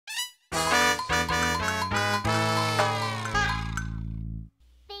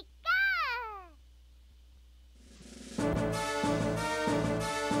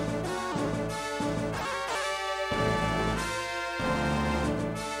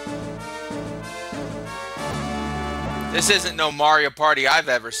This isn't no Mario Party I've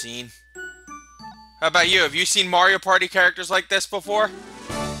ever seen. How about you? Have you seen Mario Party characters like this before?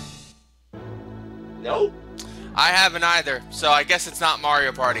 Nope. I haven't either, so I guess it's not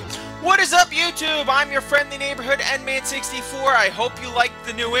Mario Party. What is up, YouTube? I'm your friendly neighborhood NMan64. I hope you liked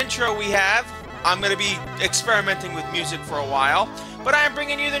the new intro we have. I'm going to be experimenting with music for a while, but I am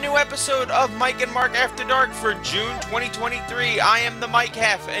bringing you the new episode of Mike and Mark After Dark for June 2023. I am the Mike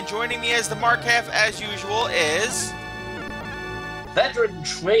half, and joining me as the Mark half, as usual, is... Veteran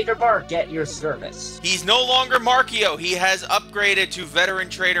Trader Mark at your service. He's no longer Markio. He has upgraded to Veteran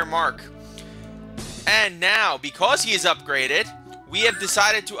Trader Mark. And now, because he is upgraded, we have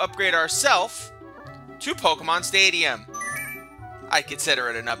decided to upgrade ourselves to Pokémon Stadium. I consider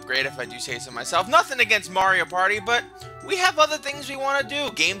it an upgrade if I do say so myself. Nothing against Mario Party, but we have other things we want to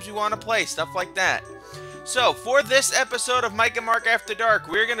do, games we want to play, stuff like that. So, for this episode of Mike and Mark After Dark,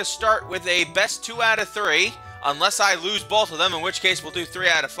 we're going to start with a best 2 out of 3, unless I lose both of them, in which case we'll do 3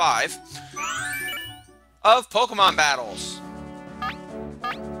 out of 5, of Pokémon Battles.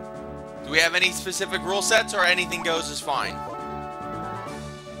 Do we have any specific rule sets, or anything goes is fine?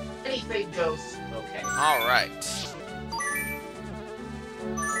 Anything goes okay. Alright.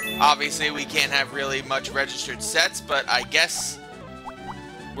 Obviously, we can't have really much registered sets, but I guess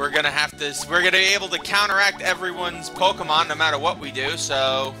we're gonna have to. We're gonna be able to counteract everyone's Pokemon no matter what we do.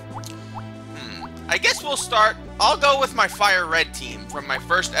 So, I guess we'll start. I'll go with my Fire Red team from my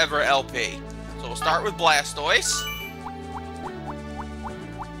first ever LP. So we'll start with Blastoise.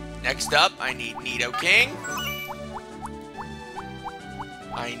 Next up, I need Nidoking.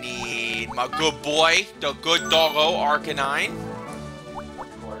 I need my good boy, the good doggo Arcanine.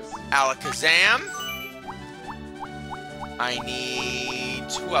 Alakazam. I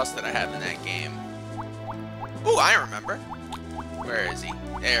need... Who else did I have in that game? Ooh, I remember. Where is he?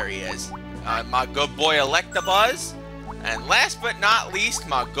 There he is. My good boy Electabuzz. And last but not least,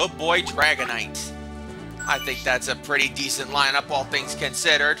 my good boy Dragonite. I think that's a pretty decent lineup, all things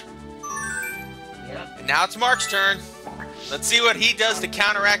considered. Yep. And now it's Mark's turn. Let's see what he does to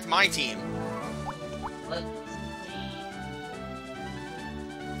counteract my team. Let's see.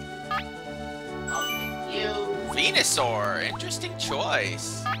 I'll pick you. Venusaur, interesting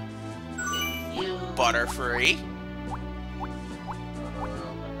choice. Pick you. Butterfree. What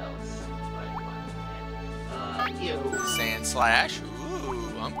else? You. Sandslash.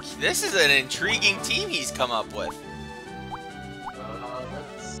 Ooh, this is an intriguing team he's come up with.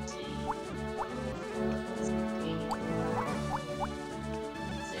 Let's see.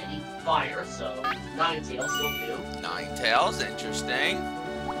 It's any fire, so Ninetales will do. Ninetales, interesting.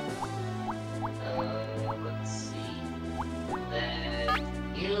 Let's see. Then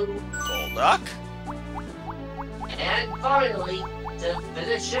you. Golduck. And finally, to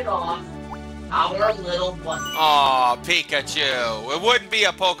finish it off, our little one. Aw, Pikachu. It wouldn't be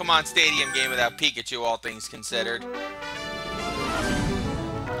a Pokemon Stadium game without Pikachu, all things considered.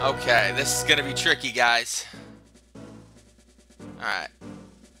 Okay, this is gonna be tricky, guys. Alright.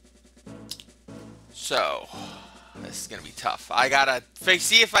 So, this is gonna be tough. I gotta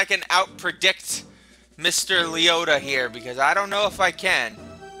see if I can out-predict Mr. Liotta here, because I don't know if I can.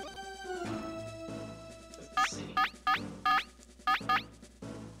 Let's see.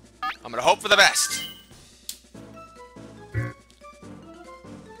 I'm gonna hope for the best.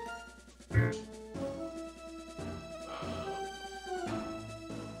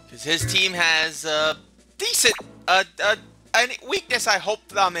 Because his team has a decent, a weakness I hope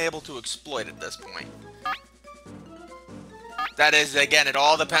that I'm able to exploit at this point. That is, again, it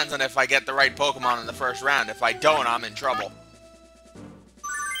all depends on if I get the right Pokemon in the first round. If I don't, I'm in trouble.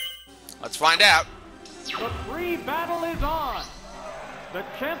 Let's find out. The free battle is on. The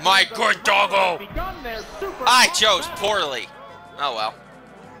My good doggo! I chose poorly. Oh well.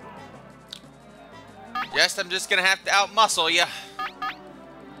 Guess I'm just gonna have to outmuscle ya.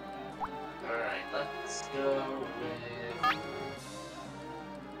 Alright, let's go with...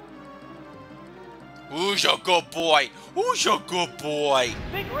 Who's your good boy? Who's your good boy?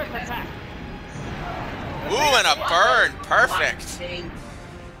 Vigorous attack. Ooh, and a burn. Perfect.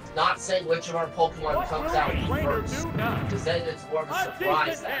 Not saying which of our Pokemon comes out first, because then it's more of a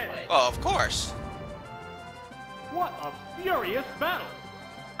surprise that way. Oh, of course. What a furious battle.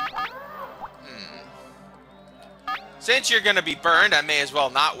 Since you're gonna be burned, I may as well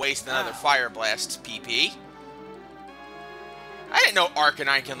not waste another Fire Blast PP. I didn't know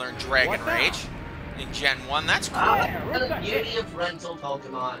Arcanine can learn Dragon Rage in Gen 1. That's cool. The beauty of rental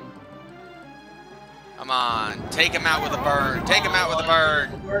Pokemon. Come on, take him out with a burn. Take him out with a burn.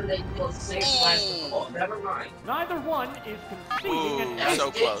 Where they feel safe last of all. Never mind. Neither one is conceding an Ooh,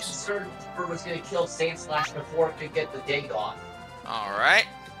 So close. I was concerned Detour was going to kill Sandslash before it could get the dig off. Alright.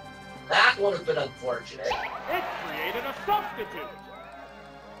 That would have been unfortunate. It created a substitute.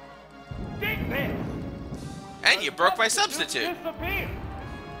 Dig this. And you broke my substitute. Disappeared.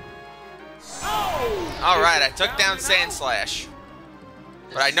 Oh! Alright, I took down Sandslash.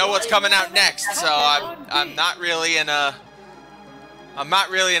 But I know what's coming out next, so I'm not really in a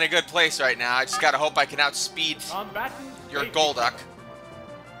good place right now. I just gotta hope I can outspeed your Golduck.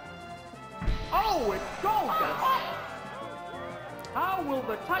 Oh, it's Golduck. How will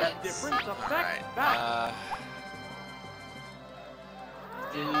the type difference affect that?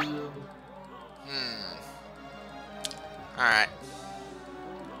 Alright.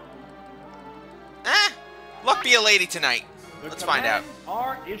 Luck be a lady tonight. Let's find out.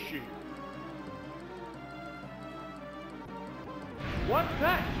 Are issued. What's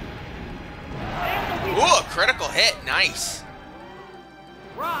that? Ooh, a critical hit. Nice.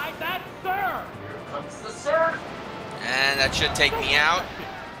 Right, that's Sir. Here comes the Sir. And that should take me out.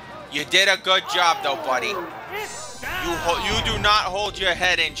 You did a good job, though, buddy. You do not hold your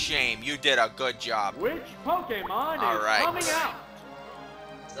head in shame. You did a good job. Which Pokemon is coming out?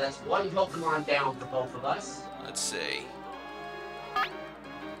 So that's one Pokemon down for both of us. Let's see.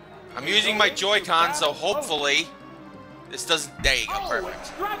 I'm using my Joy-Con, so hopefully this doesn't... There you go,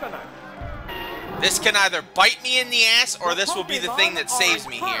 perfect. This can either bite me in the ass, or this will be the thing that saves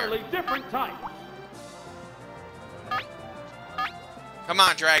me here. Come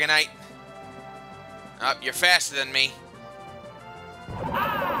on, Dragonite. Oh, you're faster than me.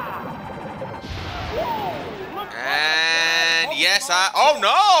 And yes, oh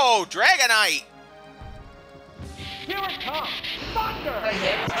no! Dragonite! Here it comes! Thunder!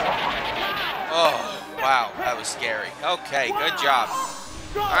 Oh, wow, that was scary. Okay, good job.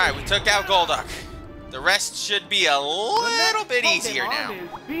 Alright, we took out Golduck. The rest should be a little bit easier now.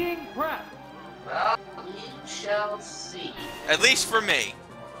 Well, we shall see. At least for me.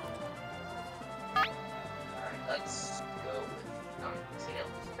 Alright, let's go with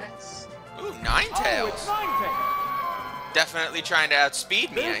Ninetales next. Ooh, Ninetales. Definitely trying to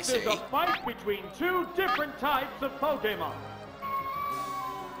outspeed me, I see. This is a fight between two different types of Pokemon.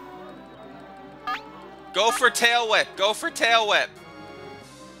 Go for Tail Whip. Go for Tail Whip.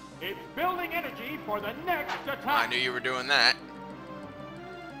 It's building energy for the next attack. I knew you were doing that.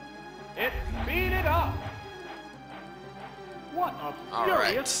 It's speeded up. What a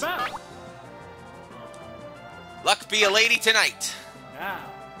furious battle. Luck be a lady tonight. Now.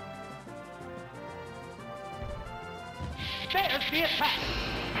 There's the attack.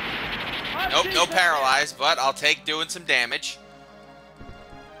 Nope, no paralyzed, but I'll take doing some damage.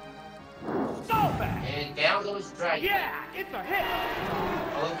 And down goes Dragon. Yeah, it's a hit.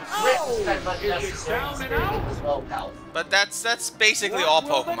 But that's basically all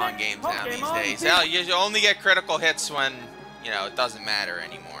Pokemon games now these days. Hell, you only get critical hits when, you know, it doesn't matter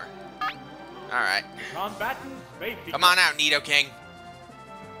anymore. Alright. Come on out, Nidoking.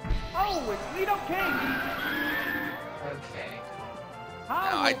 Oh, it's Nidoking. Okay.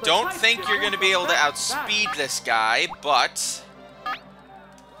 Now, I don't think you're going to be able to outspeed this guy, but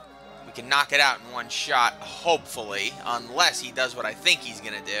we can knock it out in one shot, hopefully, unless he does what I think he's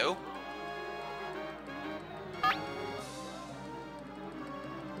going to do.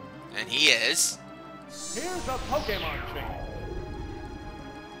 And he is. Here's a Pokemon chain.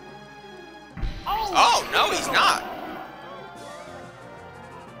 Oh, no, he's not.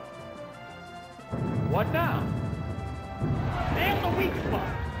 What now? And the weak spot.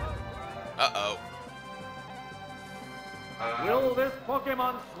 Uh-oh. Will this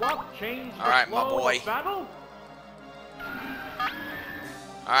Pokemon swap change the flow of battle?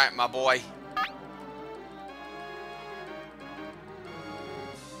 Alright, my boy.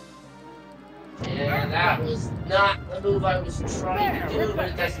 Yeah, that was not the move I was trying to do, but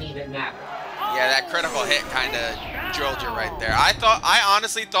it doesn't even matter. Yeah, that critical hit kind of drilled you right there. I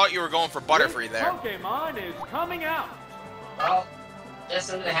honestly thought you were going for Butterfree there. Pokemon is coming out. Well,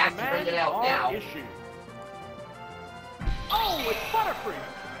 guess I'm gonna have to bring it out now. Oh, it's Butterfree.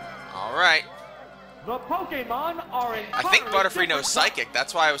 All right. The Pokemon are in. I think Butterfree knows Psychic.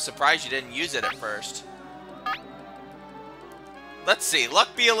 That's why I was surprised you didn't use it at first. Let's see.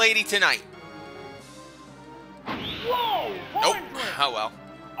 Luck be a lady tonight. Whoa! Nope. Oh well.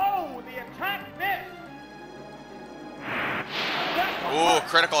 Oh, the attack missed. Ooh,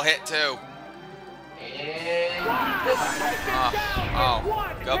 critical hit too.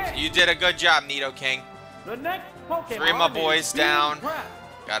 And you did a good job, Nidoking. The next Pokemon 3 of my boys down.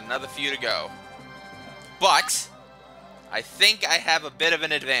 Got another few to go. But I think I have a bit of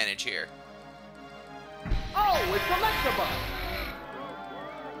an advantage here. Oh, it's Electabuzz.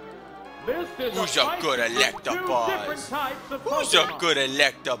 This is Who's a good Electabuzz? Who's a good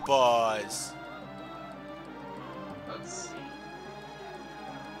Electabuzz? Let's see.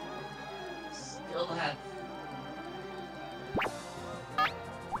 Still have...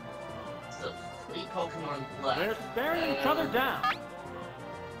 Still 3 Pokemon left. They're staring each other down.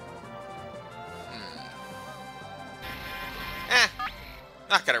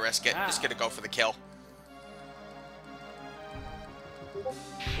 Not gonna risk it. Just gonna go for the kill.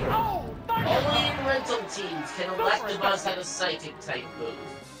 Oh, Only in rental teams can Electabuzz have a Psychic type move.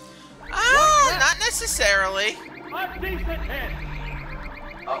 Not necessarily. a decent hit.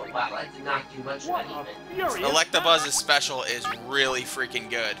 Oh wow, that did not do much of What anything. a furious Electabuzz's special is really freaking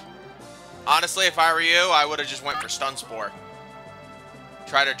good. Honestly, if I were you, I would have just went for Stun Spore.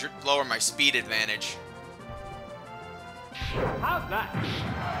 Try to lower my speed advantage. How's that?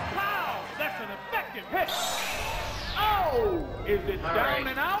 Wow, that's an effective hit. Oh, is it All down right.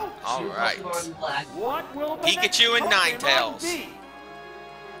 and out? All right. Pokemon left. What will the Pikachu next and Pokemon Ninetales. be?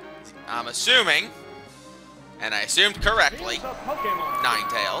 I'm assuming, and I assumed correctly, Here's a Pokemon.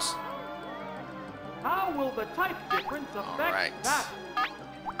 Ninetales. How will the type difference affect right. that?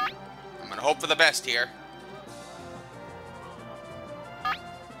 I'm gonna hope for the best here.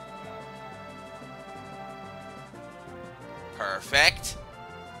 Perfect.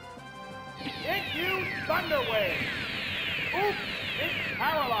 It used Thunder Wave. Oops, it's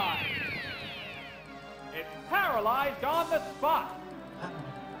paralyzed. It's paralyzed on the spot.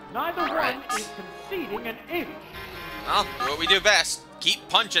 Neither one right. is conceding an inch. Well, do what we do best. Keep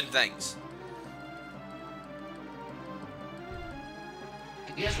punching things.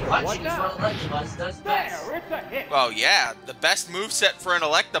 Because punching is what Electabuzz does best. There, it's a hit. Well, yeah, the best moveset for an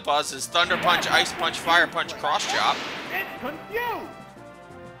Electabuzz is Thunder Punch, Ice Punch, Fire Punch, Cross Chop, It's confused.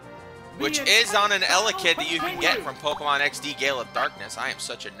 which The is on an entire Elekid that you can get continues. from Pokemon XD Gale of Darkness. I am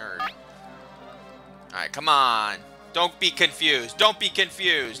such a nerd. Alright, come on. Don't be confused. Don't be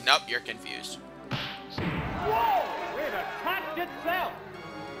confused. Nope, you're confused. Whoa, it attacked itself.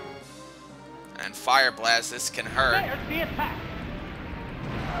 And Fire Blast, this can hurt. There's the attack.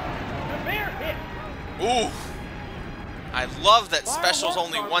 Severe hit. Ooh. I love that Fire special's bolts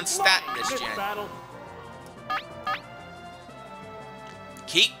only are one stat in blocking this gen. battle.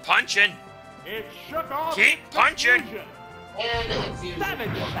 Keep punching. It shook off Keep its punching. confusion. And the Infusion. Savage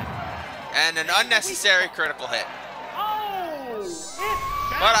attack. And an unnecessary critical hit. Oh, it's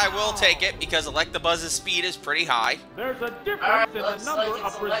But I will down. take it because Electabuzz's speed is pretty high. There's a difference Alright, in the looks number like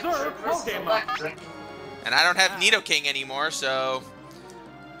it's of reserve electric versus Pokemon. electric. And I don't have Nidoking anymore, so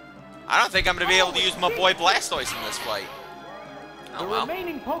I don't think I'm going to be able to use my boy Blastoise in this fight. The Oh well.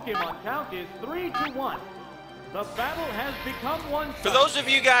 remaining Pokemon count is 3-1. The battle has become one. For those of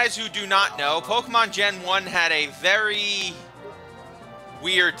you guys who do not know, Pokemon Gen 1 had a very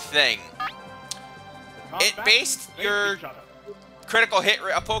weird thing. It based your critical hit,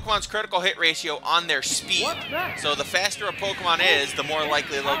 a Pokemon's critical hit ratio on their speed. What's next? So the faster a Pokemon is, the more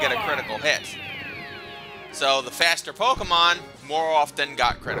likely they'll get a critical hit. So the faster Pokemon more often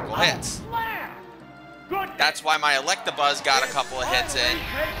got critical hits. Good. That's why my Electabuzz got a couple of hits in.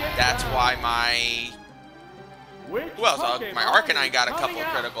 That's why my who else? My Arcanine got a couple of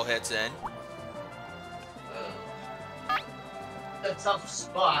critical hits in. A tough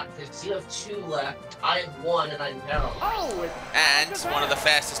spot because you have 2 left. I have 1 and I'm paralyzed. Oh, it's And one of the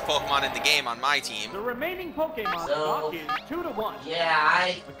fastest Pokemon in the game on my team. the remaining Pokemon So- stock is 2-1. Yeah,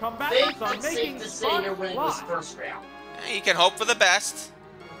 I The think combatants are it's safe making to say you're smart winning this fly. first round. You can hope for the best.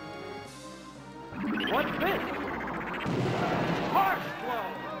 What's this? Harsh blow.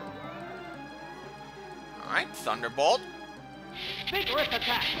 Alright, Thunderbolt. Vigorous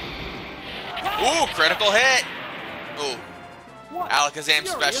attack. Ooh, critical hit! Ooh, What Alakazam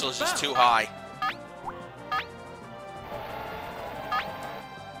furious special is just battle. too high.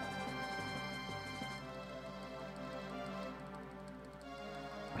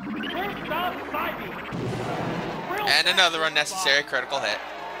 Here's the Psybe. Real And another fast unnecessary spot. critical hit.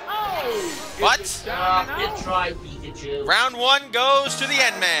 Oh! What? Is it down and Good out? try, Pikachu. Round 1 goes to the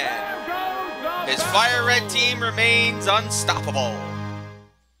NMan. There goes the His battle. Fire Red team remains unstoppable.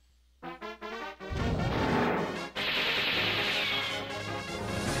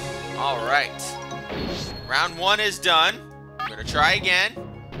 Alright. Round 1 is done. I'm going to try again.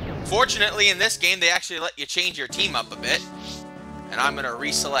 Fortunately, in this game, they actually let you change your team up a bit. And I'm going to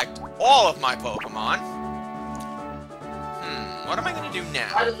reselect all of my Pokemon. What am I going to do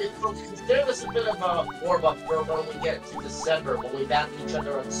now? By the way, folks, consider this a bit of a warm-up for when we get to December, when we battle each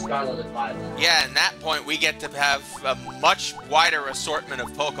other on Scarlet and Violet. Yeah, at that point, we get to have a much wider assortment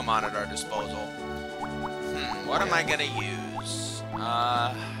of Pokemon at our disposal. What am I going to use?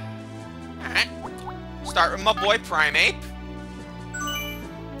 start with my boy Primeape.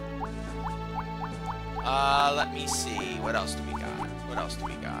 Let me see. What else do we got? What else do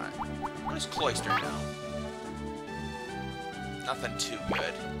we got? What does Cloyster know? Nothing too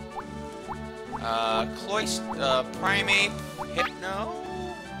good. Primeape, Hypno?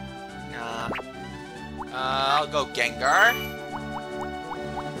 Nah. I'll go Gengar.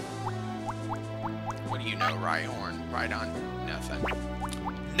 What do you know, Rhyhorn? Rhydon? Nothing.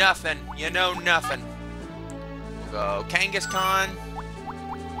 Nothing. You know nothing. We'll go Kangaskhan.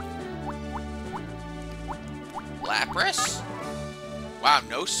 Lapras? Wow,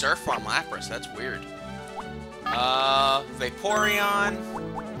 no Surf on Lapras. That's weird. Vaporeon.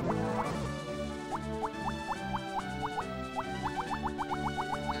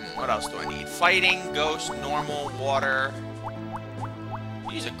 What else do I need? Fighting, Ghost, Normal, Water.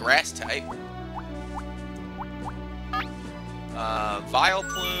 Use a Grass type.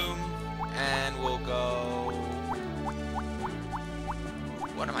 Vileplume. And we'll go...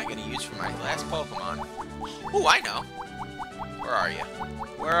 What am I going to use for my last Pokemon? Ooh, I know. Where are you?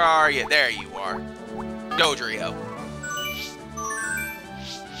 Where are you? There you are. Dodrio.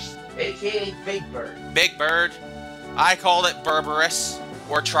 AKA Big Bird. Big Bird. I called it Berberus.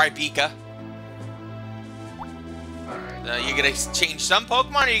 Or Tribeca. Alright. You gonna change some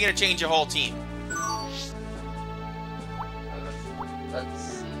Pokemon, or are you gonna change your whole team? Let's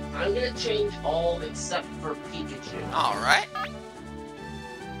see. I'm gonna change all except for Pikachu. Alright.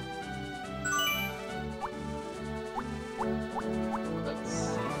 Let's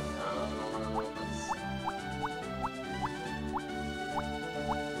see.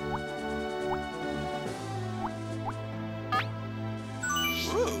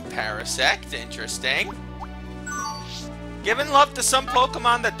 Ooh, Parasect, interesting. Giving love to some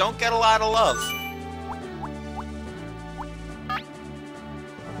Pokemon that don't get a lot of love.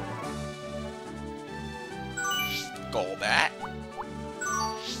 Golbat.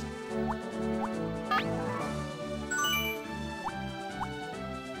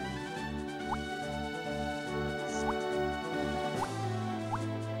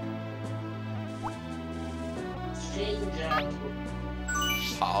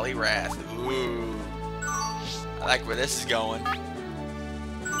 Poliwrath. Ooh. I like where this is going.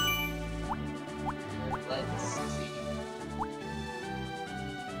 Let's see.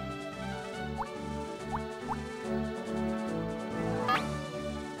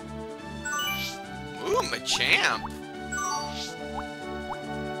 Ooh, Machamp.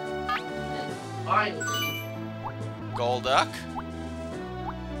 And finally, Golduck.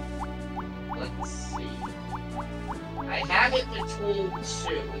 let's see. I have it between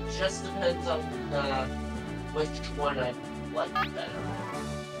two. It just depends on which one I like better.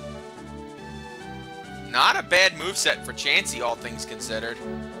 Not a bad moveset for Chansey, all things considered.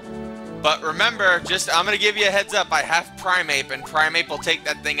 But remember, I'm going to give you a heads up. I have Primeape, and Primeape will take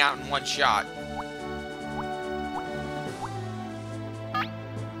that thing out in one shot.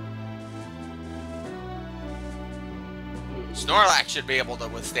 Snorlax should be able to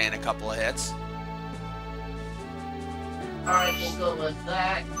withstand a couple of hits. Alright, we'll go with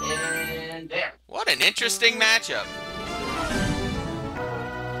that, and there. What an interesting matchup.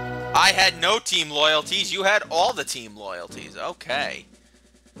 I had no team loyalties. You had all the team loyalties. Okay.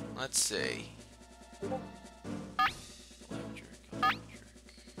 Let's see.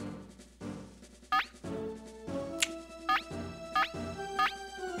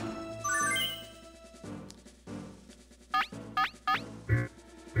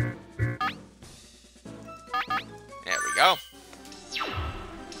 There we go.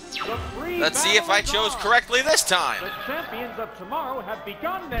 Let's see if I chose correctly this time. The champions of tomorrow have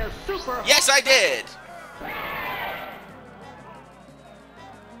begun their super... Yes, I did.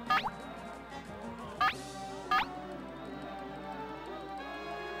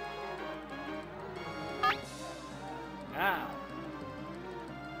 Now.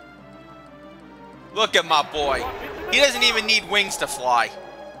 Look at my boy. He doesn't even need wings to fly.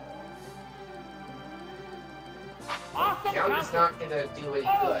 Awesome Young's not gonna do any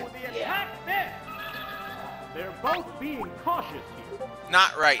good. the Yeah. attack missed. They're both being cautious here.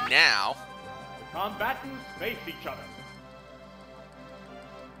 Not right now. The combatants face each other.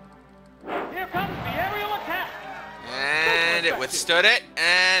 Here comes the aerial attack. And it withstood it,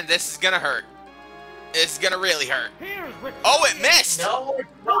 and this is gonna hurt. It's gonna really hurt. Here's Rick. Oh, it missed! No, it's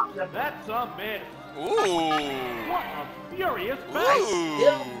not. That's a miss. Ooh. What a furious Ooh. battle.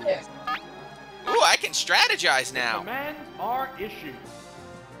 Still missed. Ooh, I can strategize now. Commands are issued.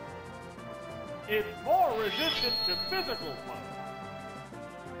 It's more resistant to physical punch.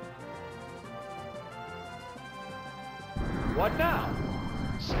 What now?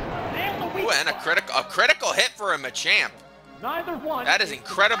 Ooh, and a critical hit for a Machamp. Neither one. That is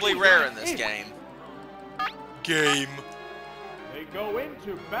incredibly rare in this game. Game. They go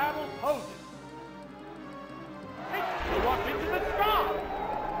into battle poses. They walk into the sky.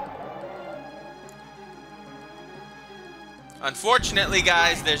 Unfortunately,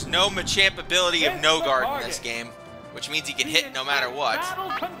 guys, there's no Machamp ability of No Guard in this game, which means he can hit no matter what. Battle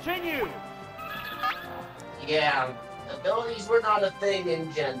continues. Yeah, abilities were not a thing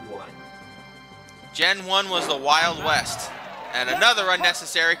in Gen 1. Gen 1 was the Wild West. And another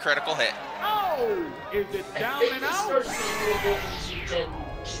unnecessary critical hit. Oh! Is it down and out? I think this first in Gen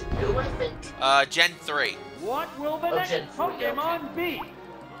 2, I think. Gen 3. What will the next Gen 3, Pokemon okay. be?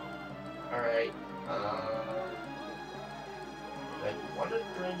 Alright, do I want to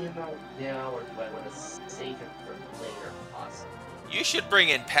bring him out now, or do I want to save him for later, possibly? You should bring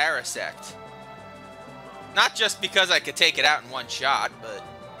in Parasect. Not just because I could take it out in one shot, but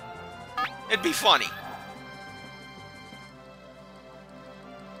it'd be funny.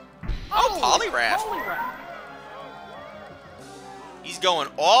 Oh, Poliwrath. He's going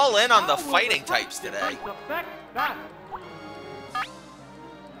all in on the fighting types today.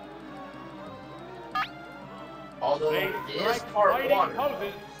 Although it is part water.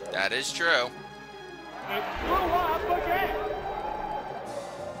 That is true. It blew up again.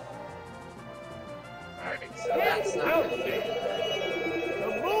 Alright, so that's not good.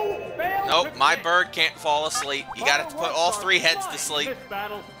 Nope, my bird can't fall asleep. You gotta put all three heads to sleep.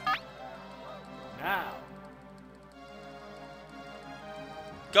 Now.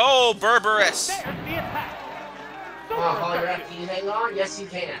 Go, Berberus! Come on, Poliwrath, can you hang on? Yes, you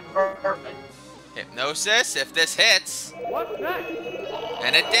can. Perfect. Hypnosis, if this hits. What's next?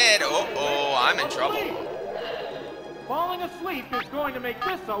 And it did. Oh, I'm in trouble. Falling asleep is going to make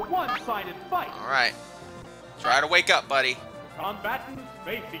this a one-sided fight. Alright. Try to wake up, buddy. Combatants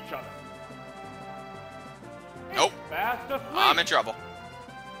face each other. Nope. Fast asleep. I'm in trouble.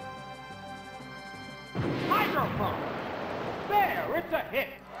 Hydro Pump. There, it's a hit.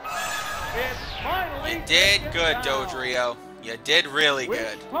 It's finally. You did good, Dodrio. You did really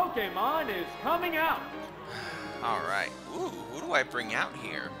good. Which Pokemon is coming out? Alright. Ooh, who do I bring out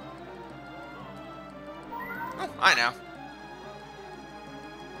here? Oh, I know.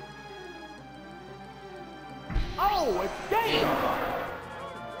 Oh, it's game!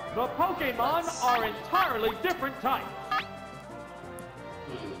 The Pokemon are entirely different types.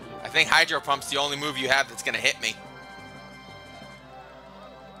 I think Hydro Pump's the only move you have that's gonna hit me.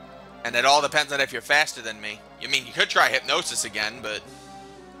 And it all depends on if you're faster than me. I mean, you could try Hypnosis again, but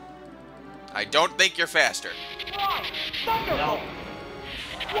I don't think you're faster. No.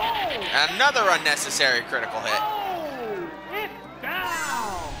 Another unnecessary critical hit. Oh, it's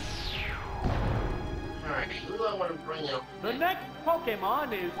down! Alright, who do I want to bring out? The next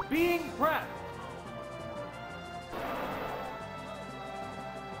Pokemon is being prepped.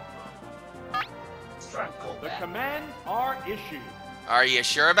 Let's try to go The back. commands are issued. Are you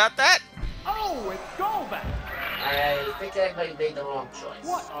sure about that? Oh, it's Golbat! I think I might have made the wrong choice.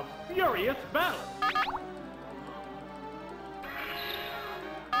 What a furious battle!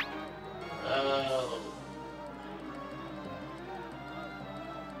 Oh.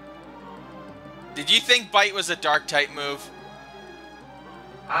 Did you think Bite was a dark type move?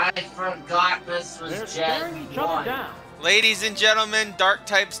 I forgot this was They're Gen staring each other 1. down. Ladies and gentlemen, dark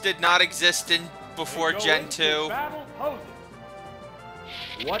types did not exist before They go Gen into 2. Battle poses.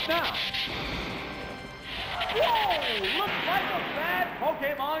 What now? Whoa! Looks like a bad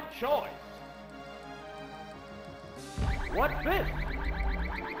Pokemon choice. What's this?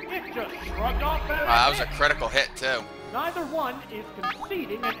 It just shrugged off that. That was a critical hit, too. Neither one is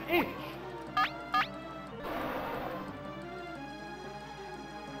conceding an inch.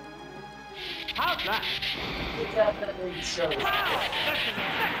 How's that? It definitely shows. Wow! That's an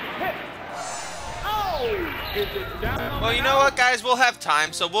effective hit. Oh! Is it down? Well, you know what, guys? We'll have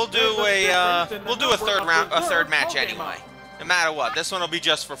time, so we'll do a third match anyway. No matter what, this one will be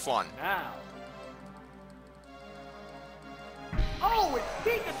just for fun. Now. Oh, it's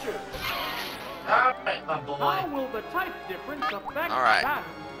Pikachu! Alright, my boy. How will the type difference affect Alright. that?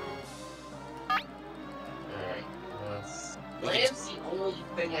 Alright, Land's the only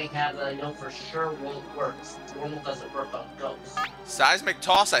thing I have that I know for sure won't work. Normal doesn't work on Ghost. Seismic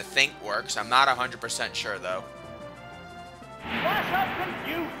Toss, I think, works. I'm not 100% sure, though. Flash up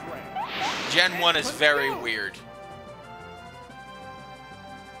Confuse Ray. Gen 1 is very weird.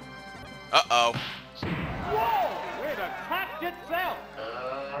 Uh-oh. Whoa! It attacked itself!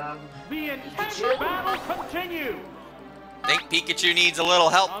 The intense Pikachu? battle continues! Think Pikachu needs a little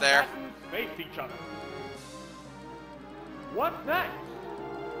help there. Combatants face each other. What's next?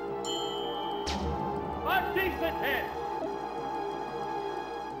 A decent hit.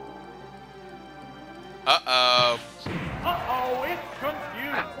 Uh-oh. Uh-oh, it's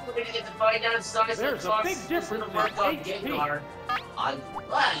confused. We're gonna get to find out size There's a big difference in work on HP. Gengar,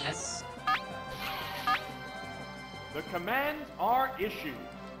 unless The commands are issued.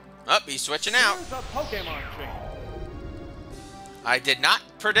 Up, he's switching out. Here's a Pokemon chain. I did not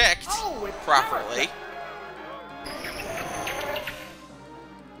predict Oh, it's properly.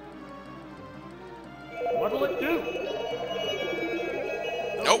 What'll it do?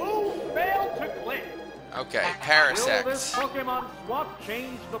 The Nope. move failed to click. Okay, Will this Parasect. Pokemon swap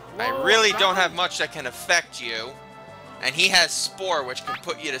change the flow I really of don't battle? have much that can affect you. And he has Spore, which can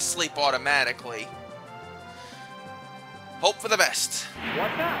put you to sleep automatically. Hope for the best. What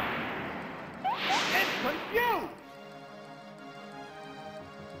now? It's confused.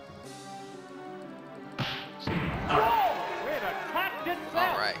 Whoa! It attacked itself.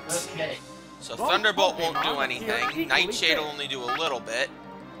 Alright. okay. So Both Thunderbolt won't Pokemon do appear anything. equally Nightshade will fit. only do a little bit.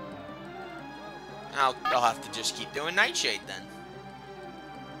 I'll have to just keep doing Nightshade then.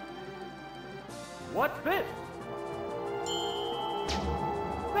 What's this?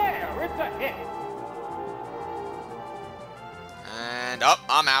 There, it's a hit. And up,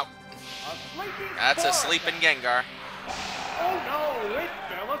 I'm out. A sleeping That's a Spore sleeping attack. Gengar. Oh no, it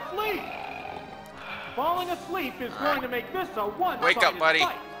fell asleep. Falling asleep is going to make this a one-sided Wake up, buddy.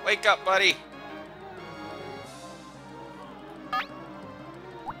 fight. Wake up, buddy.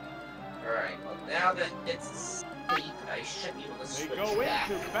 Alright, well now that it's asleep, I should be able to They switch go back.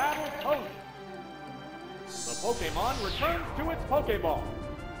 into battle pose. The Pokemon returns to its Pokeball.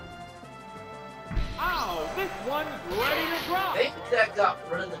 Ow, this one's ready to drop. Maybe that got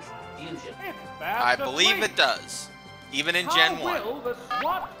rid of the confusion. It's fast I believe asleep. it does. Even in How Gen 1. will the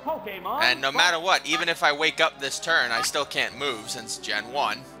swapped Pokemon And no fight? matter what, even if I wake up this turn, I still can't move since Gen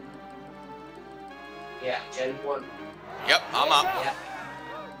 1. Yeah, Gen 1. Yep, I'm up. Yeah.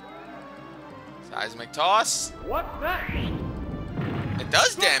 Seismic Toss. What's that? It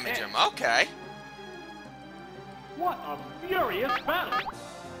does damage him. Okay. What a furious battle.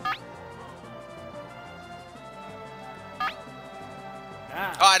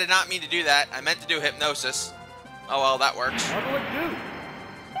 Now, Oh, I did not mean to do that. I meant to do Hypnosis. Oh well, that works. what'll it do?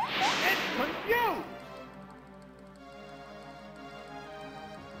 It's confused.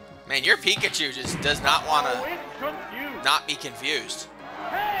 Man, your Pikachu just does not want Oh, to it's confused. not be confused.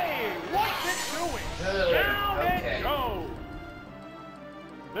 Hey, what's it doing? Good, Down okay. it goes.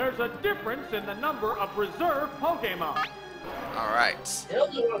 There's a difference in the number of reserve Pokemon. Alright. Still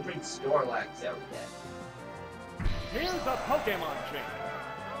don't want to bring Snorlax out yet. Here's a Pokemon chain.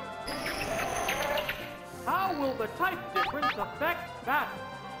 How will the type difference affect battle?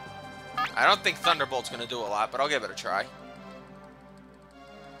 I don't think Thunderbolt's going to do a lot, but I'll give it a try.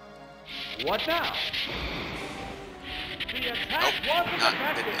 What now? The Nope, attack wasn't not,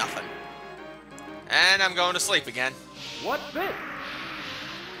 effective. did nothing. And I'm going to sleep again. What's this?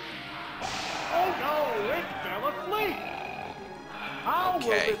 Oh no, it fell asleep. How will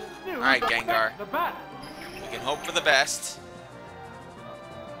Okay. this snooze Alright, affect Gengar. the battle? We can hope for the best.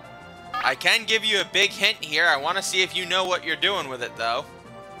 I can give you a big hint here. I want to see if you know what you're doing with it, though.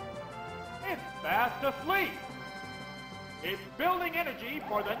 It's fast asleep. It's building energy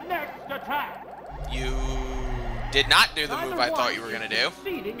for the next attack. You did not do the Neither move I one thought you were going to is do.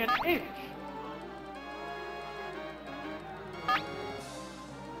 conceding an inch.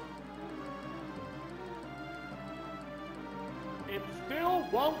 It still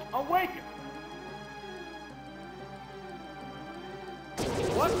won't awaken.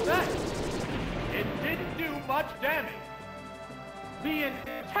 What's that? It didn't do much damage. The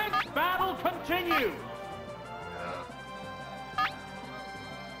intense battle continues.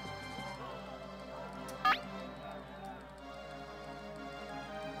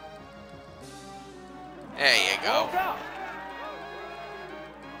 There you go. Woke up.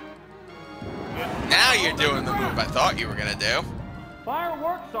 Now you're doing the move I thought you were going to do.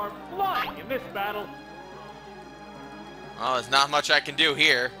 Fireworks are flying in this battle. Well, there's not much I can do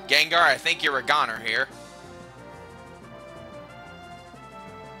here. Gengar, I think you're a goner here.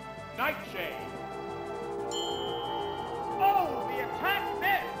 Nightshade. Oh, the attack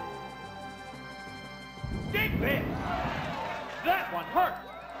missed. Big miss. That one hurt.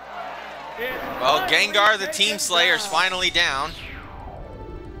 It Well, finally Gengar, the takes Team it Slayer's down. finally down.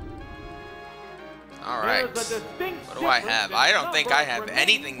 Alright. There's a distinct What do I difference have? in I don't think I number have of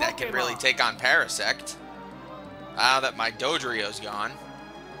remaining anything that can really Pokemon. take on Parasect. Now that my Dodrio's gone.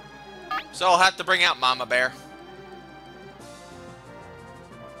 So I'll have to bring out Mama Bear.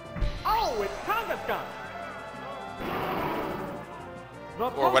 Oh, it's Kangaskhan.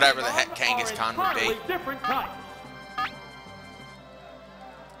 Or whatever the heck Kangaskhan would be. Different types.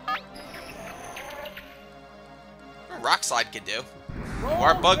 Rock Slide could do.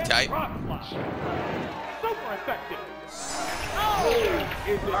 Or Bug type. Super effective. Oh,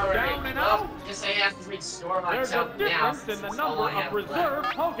 is it down and out? Guess I have to restore There's myself a now. difference in the number of reserve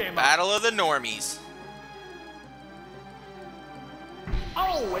Pokemon. Battle of the Normies.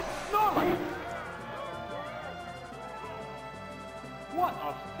 Oh, it's Snorlax. What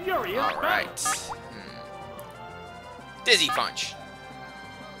a furious battle. Alright. Dizzy Punch.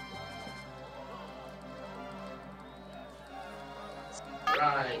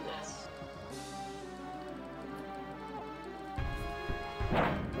 Try this.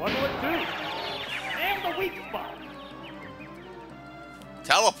 What will it do? And the weak spot.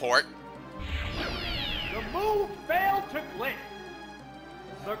 Teleport. The move failed to click.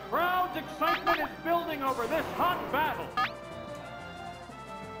 The crowd's excitement is building over this hot battle.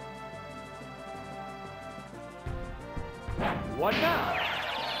 What now?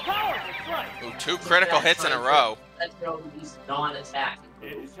 Powerful strike. Ooh, 2 critical hits in a row. Let's go use non-attacking.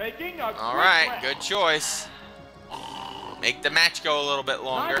 It's taking a Alright, good choice. Make the match go a little bit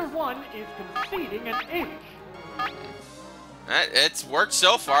longer. Neither one is conceding an inch. It's worked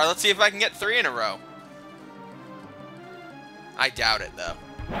so far. Let's see if I can get 3 in a row. I doubt it, though.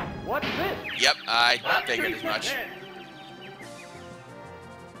 What's this? Yep, I figured as much.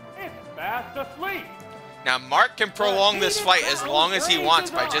 It's fast asleep. Now, Mark can prolong this fight as long as he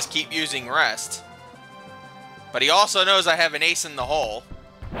wants by just keep using rest. But he also knows I have an ace in the hole.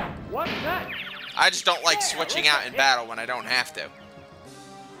 What's that? I just don't like switching out in battle when I don't have to. It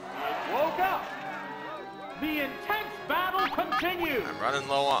woke up. The intense battle continues. I'm running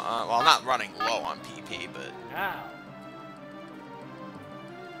low on, well, not running low on PP, but... Now.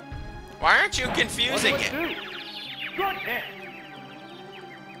 Why aren't you confusing What it? do? Good hit.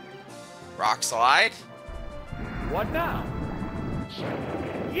 Rock Slide? What now?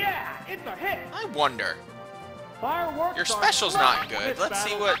 Yeah, it's a hit. I wonder. Fireworks. Your are special's not flying good. this Let's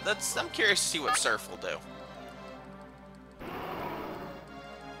see battle. what, I'm curious to see what Surf will do.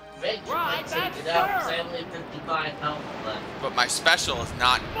 Red might take it out because I only have 55 health left. But my special is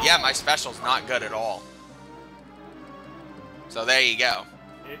not, yeah, my special's not good at all. So there you go.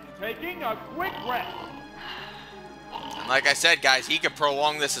 It's taking a quick rest. And like I said, guys, he can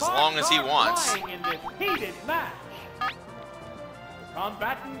prolong this as long as he wants. In this heated match. The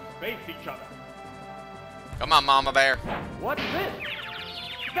combatants face each other. Come on, Mama Bear. What's this?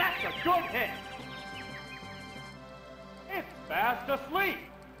 That's a good hit. It's fast asleep.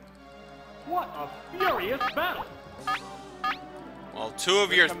 What a furious battle. Well, two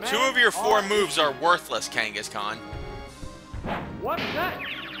of your 4 moves are worthless, Kangaskhan. What's that?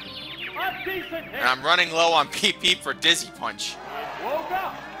 A decent hit. And I'm running low on PP for Dizzy Punch. It woke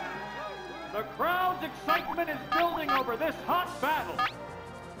up. The crowd's excitement is building over this hot battle.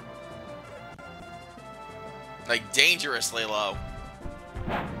 Like, dangerously low.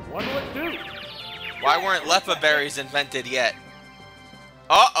 What will it do? Why weren't Lepa Berries invented yet?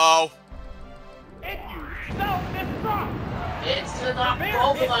 Uh-oh. It used self-destruct. It's to knock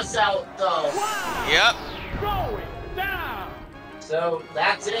both of us out, though. Wow. Yep. Going down. So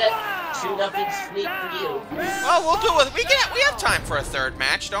that's it. Wow. 2-0 sweep for you. Well, we'll do it. We have time for a 3rd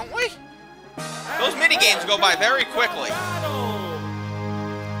match, don't we? Those mini games go by very quickly.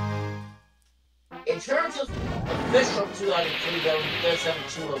 In terms of official 2 out of 3, though, he does have a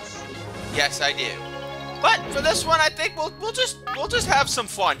 2-0 sweep. Yes, I do. But for this one, I think we'll just have some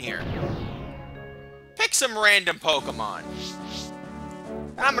fun here. Pick some random Pokemon.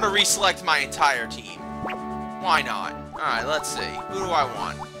 And I'm gonna reselect my entire team. Why not? Alright, let's see. Who do I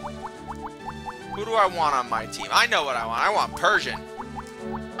want? Who do I want on my team? I know what I want. I want Persian.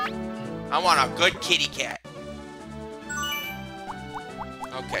 I want a good kitty cat.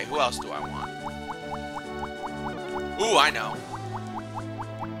 Okay, who else do I want? Ooh, I know.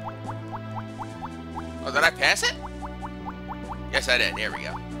 Oh, did I pass it? Yes, I did. There we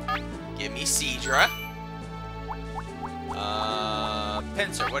go. Give me Seadra.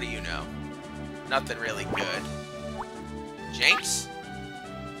 Pinsir, what do you know? Nothing really good. Jinx?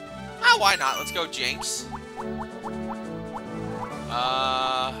 Ah, why not? Let's go Jinx.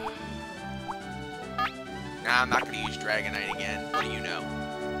 Nah, I'm not gonna use Dragonite again. What do you know?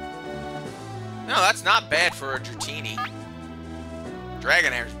 No, that's not bad for a Dratini.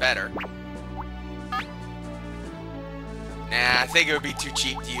 Dragonaire's better. Nah, I think it would be too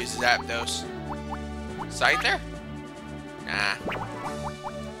cheap to use Zapdos. Scyther? Nah.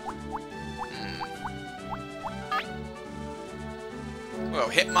 Whoa,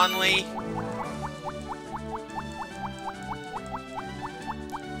 Hitmonlee.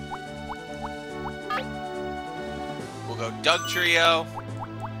 go Doug Trio.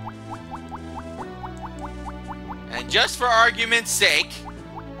 And just for argument's sake...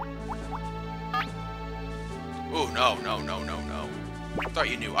 Ooh, no. I thought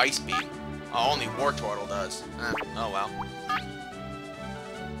you knew Ice Beam. Oh, only War Turtle does. Oh well.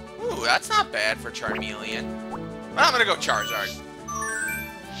 Ooh, that's not bad for Charmeleon. But I'm gonna go Charizard.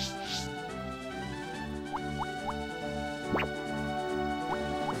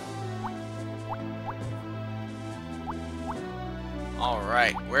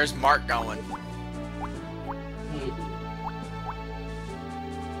 Alright, where's Mark going?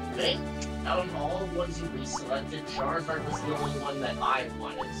 Out of all the ones you reselected, Charizard was the only one that I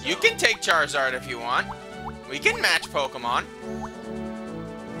wanted. So. You can take Charizard if you want. We can match Pokemon.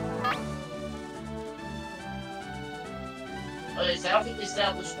 Okay, so how can we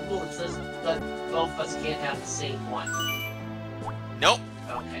establish the rule that says that both of us can't have the same one? Nope.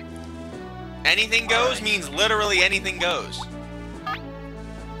 Okay. Anything goes means literally anything goes.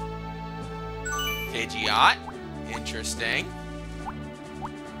 Pidgeot. Interesting.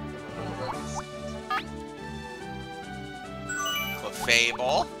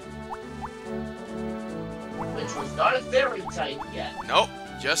 Clefable. Which was not a fairy type yet. Nope,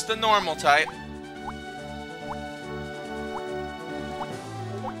 just the normal type.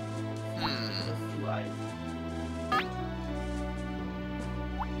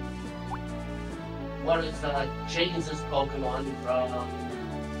 What is James's Pokemon from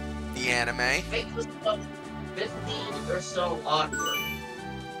the anime? I think it was about 15 or so onward.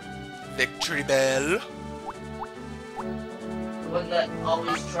 Victory Bell. The one that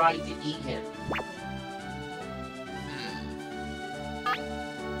always tried to eat him.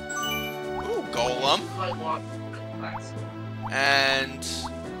 Ooh, Golem. I want and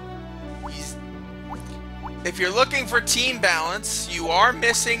if you're looking for team balance, you are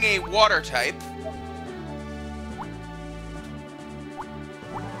missing a water type.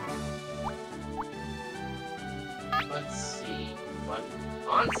 Let's see.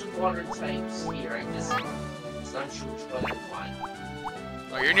 On some water types here, I guess. It's not sure which one I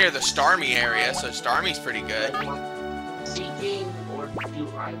want. Well, you're near the Starmie area, so Starmie's pretty good. Do I want Seeking or do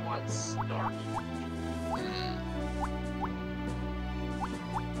I want Starmie?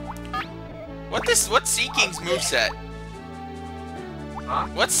 What's Seeking's moveset? Huh?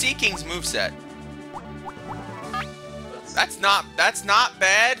 What's Seeking's moveset? That's not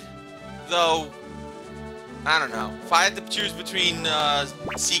bad, though. I don't know. If I had to choose between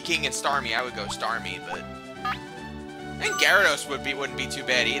Seeking and Starmie, I would go Starmie, but I think Gyarados wouldn't be too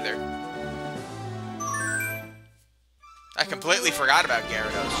bad either. I completely forgot about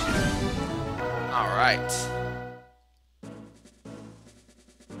Gyarados. All right.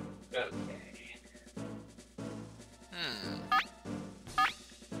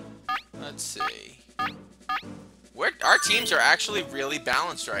 Let's see. Our teams are actually really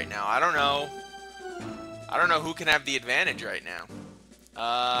balanced right now. I don't know who can have the advantage right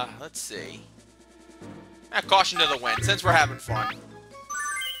now. Let's see. Caution to the wind, since we're having fun.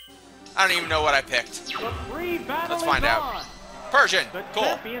 I don't even know what I picked. Let's find out. Persian, cool. The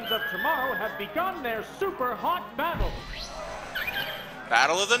champions of tomorrow have begun their super hot battle.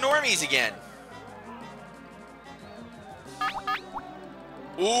 Battle of the Normies again.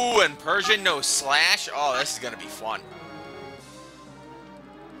 Ooh, and Persian no slash. Oh, this is gonna be fun.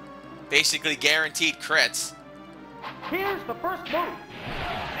 Basically guaranteed crits. Here's the first move.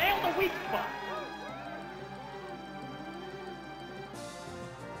 Nail the weak spot.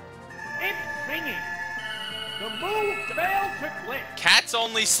 It's singing. The move failed to click. Cats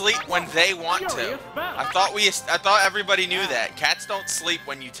only sleep when they want to. I thought everybody knew that. Cats don't sleep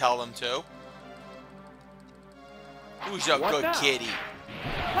when you tell them to. Who's a good kitty?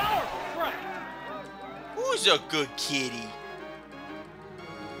 Powerful strike. Who's a good kitty?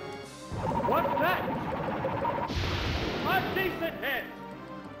 What's that? A decent hit.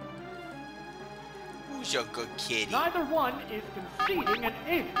 Who's a good kitty? Neither one is conceding an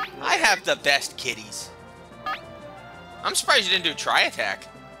inch. I have the best kitties. I'm surprised you didn't do Tri-Attack.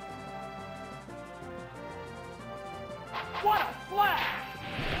 What a flash!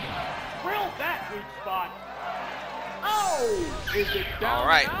 Drill that weak spot. Oh! Is it down?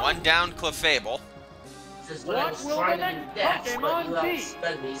 Alright, now? one down Clefable. Just when I was trying to do that, but you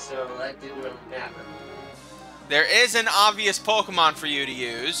outsped me, so that didn't really matter. There is an obvious Pokemon for you to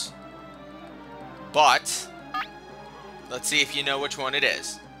use, but let's see if you know which one it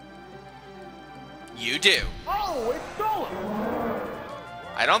is. You do. Oh, it's Golem.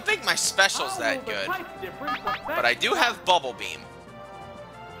 I don't think my special's that good, but I do have Bubble Beam.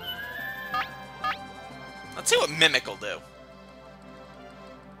 Let's see what Mimic will do.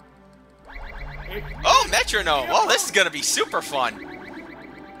 Oh, metronome. Well, this is going to be super fun.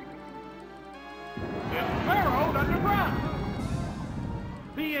 It's burrowed underground.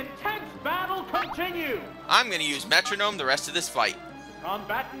 The intense battle continues. I'm going to use metronome the rest of this fight.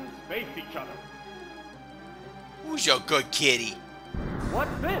 Combatants face each other. Who's your good kitty?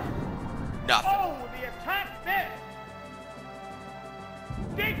 What's this? Nothing. Oh, the attack missed.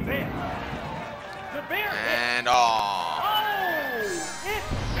 Dig this. The bear hit. And Oh,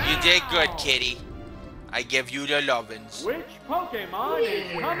 it's you did good, down. kitty. I give you the lovin's. Which Pokemon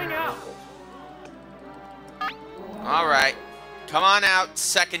is coming out? All right. Come on out,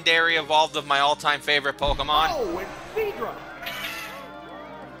 secondary evolved of my all-time favorite Pokemon. Oh, it's Seadra.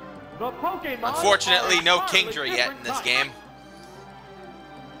 The Pokemon. Unfortunately, are no entirely Kingdra yet different in this types. game.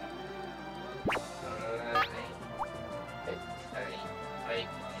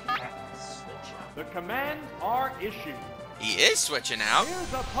 The commands are issued. He is switching out.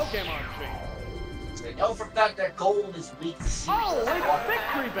 Here's a Pokemon chain. And don't forget that gold is weak to see. Oh, it's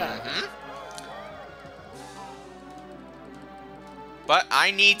Victory Bell. But I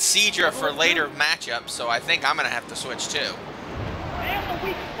need Seadra for later matchups, so I think I'm going to have to switch too. And the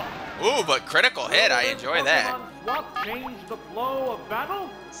weak spot. Ooh, but critical hit. I enjoy that. Pokemon swap change the flow of battle.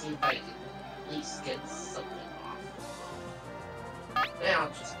 See if I can at least get something off. Now,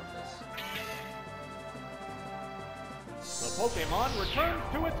 just do this. The Pokemon returns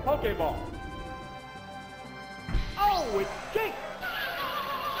to its Pokeball. Oh, it's Jake.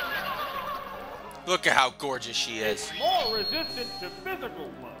 Look at how gorgeous she is. It's more resistant to physical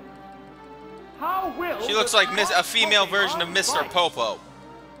blows. How will She looks like a female version of Mr. Pope. Popo.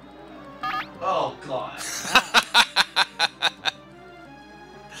 Oh, God.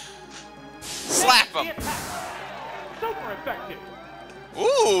 Slap him. Super effective.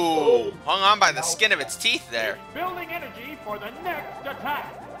 Ooh, hung on by the skin of its teeth there. Building energy for the next attack.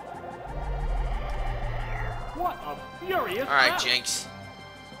 What a furious All right, battle. Jinx.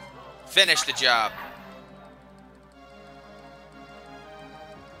 Finish the job.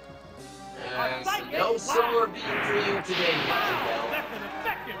 No silver beam for you today, Markio. That's an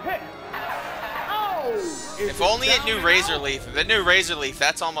effective hit. Oh! If only it knew Razor Leaf. If it knew Razor Leaf,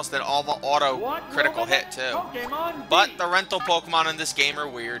 that's almost an auto critical hit too. Pokemon But be? the rental Pokemon in this game are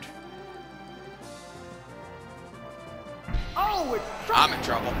weird. Oh, it's I'm in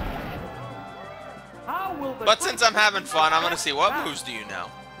trouble. How will the But since I'm having fun, I'm going to see what moves do you know.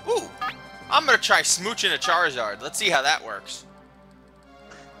 Ooh, I'm going to try smooching a Charizard. Let's see how that works.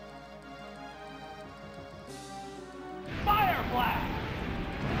 Fire Blast!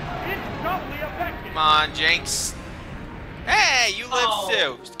 It's doubly effective. Come on, Jinx. Hey, you live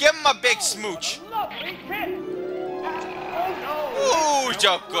too. Give him a big smooch. A lovely kiss. Oh Ooh, no!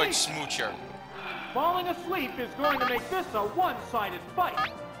 you're a good smoocher. Falling asleep is going to make this a one-sided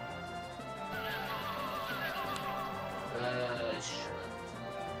fight. Sure.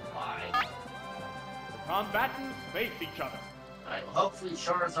 Fine. Combatants face each other. Alright, well, hopefully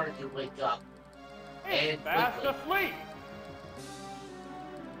Charizard can wake up. It's And fast quickly.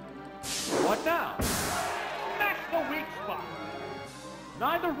 asleep. What now? That's the weak spot.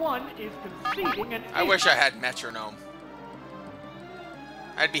 Neither one is conceding an I inch. wish I had Metronome.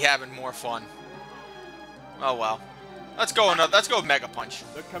 I'd be having more fun. Oh well. Let's go Mega Punch.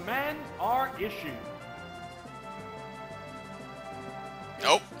 The commands are issued. It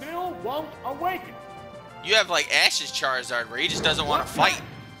Nope. still won't awaken. You have like Ash's Charizard where he just doesn't want to fight.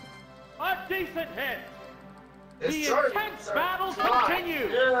 A decent hit. This The Charizard- intense battle God.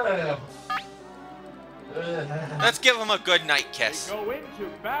 continues. Yeah. Let's give him a good night They kiss. go into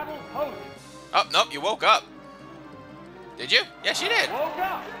battle poses. Oh, nope, you woke up. Did you? Yes, you did. Woke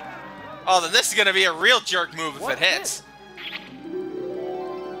up. Oh, then this is going to be a real jerk move if it What's hits.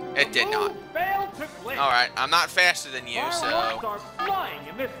 It did not. Move failed to click. Alright, I'm not faster than you, Fireworks so... are flying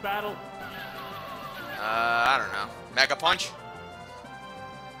in this battle. I don't know. Mega Punch?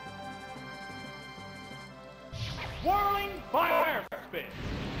 Whirling fire spin.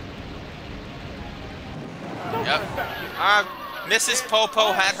 Super Yep. effective. Mrs.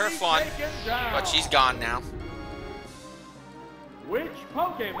 Popo had her Finally fun, taken down. but she's gone now. Which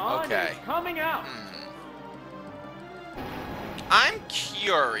Pokemon Okay. is coming out? I'm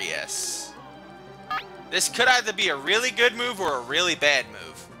curious. This could either be a really good move or a really bad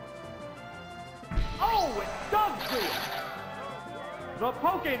move. Oh, it does do it. The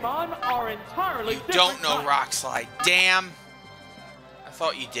Pokemon are entirely You different don't know types. Rock Slide. Damn. I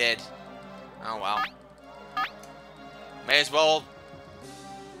thought you did. Oh well. May as well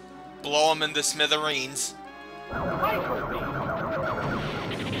blow him into smithereens. Hyper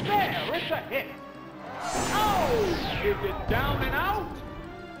Beam. There, it's a hit. Oh, is it down and out?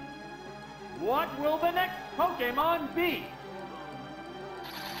 What will the next Pokemon be?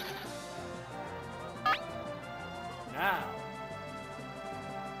 Now.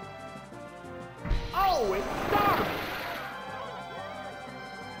 Oh, it's Starmie!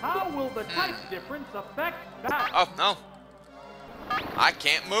 How will the type difference affect that? Oh, no. I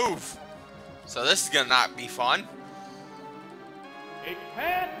can't move. So this is gonna not be fun. It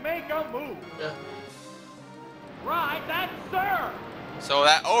can't make a move. Right, that's sir. So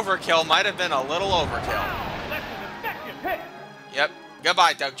that overkill might have been a little overkill. Wow, that's an effective hit. Yep.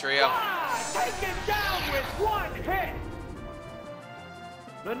 Goodbye, Doug Trio. Ah, take it down with one hit.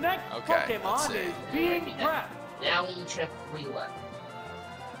 The next Okay, let's Pokemon see. is being prepped. Now we each have 3 left.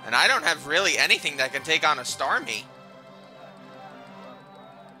 And I don't have really anything that can take on a Starmie.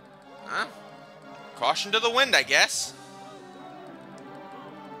 Huh? Caution to the wind, I guess.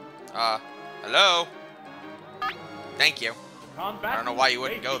 Hello? Thank you. I don't know why you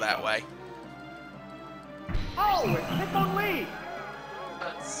wouldn't go that way. Oh, it's Hitmonlee!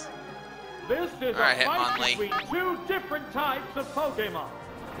 That's... This is All right, a fight Hitmonlee. between 2 different types of Pokemon.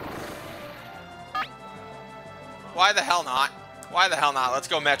 Why the hell not? Why the hell not? Let's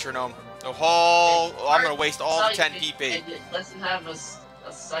go Metronome. The whole... Oh, I'm going to waste all the 10 PP. And it doesn't have a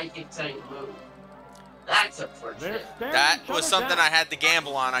psychic type move. That's unfortunate. That was something I had to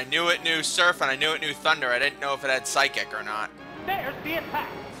gamble on. I knew it knew Surf and I knew it knew Thunder. I didn't know if it had Psychic or not. There's the attack.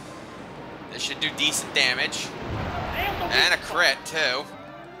 This should do decent damage. And a crit, too.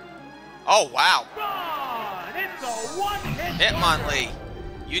 Oh, wow. Gone! It's a one-hit Hitmonlee,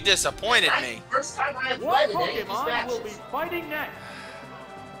 you disappointed me. First time I have What played it, Pokemon will be fighting next?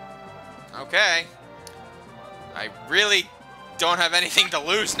 Okay. I really don't have anything to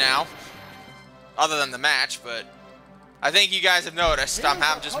lose now. Other than the match, but I think you guys have noticed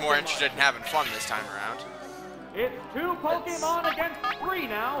I'm just more interested in having fun this time around. It's 2 Pokemon against 3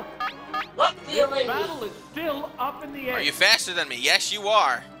 now. What This feeling? battle is still up in the air. Are you faster than me? Yes, you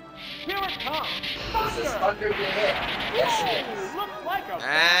are. Here it comes. This is Thunder! under the hit. Yes, it is. Whoa, looks like a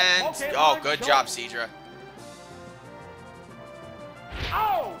And... Pokemon Oh, good show. job, Cedra.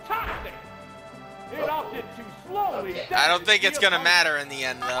 Oh, toxic! It opted to slowly. Okay. I don't think it's going to damage matter in the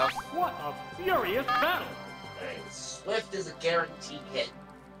end, though. the opponent. What a furious battle! Alright, Swift is a guaranteed hit.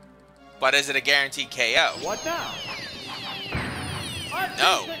 But is it a guaranteed KO? What now? A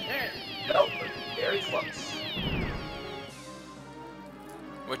No. decent hit. Nope, very close.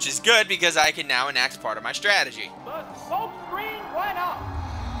 Which is good because I can now enact part of my strategy. The smoke screen went up.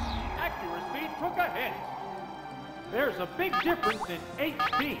 Accuracy took a hit. There's a big difference in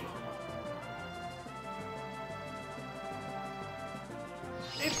HP.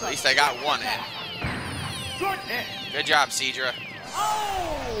 At least I got one in. Good hit. Good job, Cedra.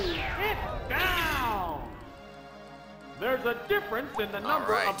 Oh, it's down. There's a difference in the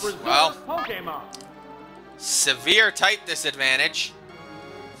number Alright, of reserve well. Pokemon. Severe type disadvantage.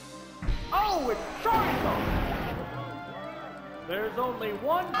 Oh, it's Charizard. There's only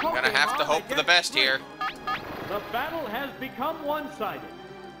one Pokemon. I'm gonna have to hope for the best here. The battle has become one-sided.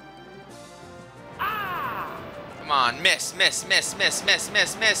 Ah! Come on, miss, miss, miss, miss, miss,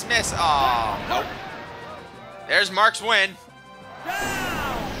 miss, miss, miss. Oh, nope. There's Mark's win.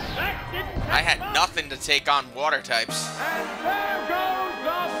 Down! That didn't I take had much. nothing to take on water types. And there goes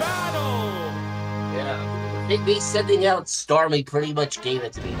the battle! Yeah. Me sending out Starmie pretty much gave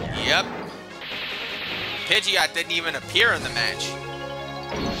it to me now. Yep. Pidgeot didn't even appear in the match.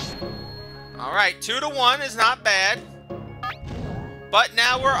 Alright, 2-1 is not bad. But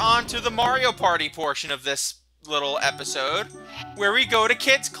now we're on to the Mario Party portion of this little episode, where we go to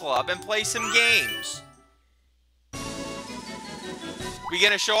Kids Club and play some games. We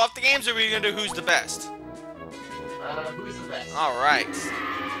gonna show off the games, or we gonna do who's the best? Who's the best? Alright.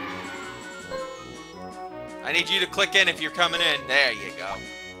 I need you to click in if you're coming in. There you go.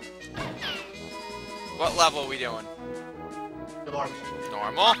 What level are we doing? Normal.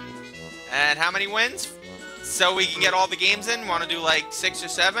 Normal. And how many wins? So we can get all the games in? Want to do like 6 or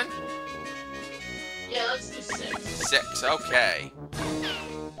 7? Yeah, let's do 6. 6, okay.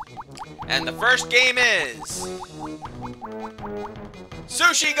 And the first game is...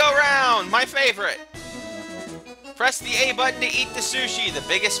 Sushi Go Round! My favorite! Press the A button to eat the sushi. The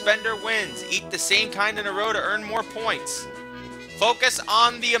biggest spender wins. Eat the same kind in a row to earn more points. Focus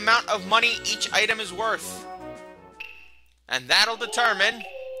on the amount of money each item is worth. And that'll determine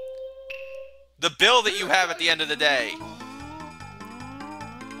the bill that you have at the end of the day.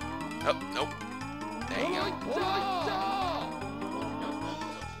 Oh, nope. There you go.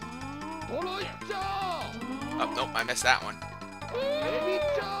 Oh, nope, I missed that one.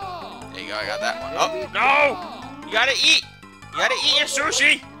 There you go, I got that one. Oh, no! You gotta eat! You gotta eat your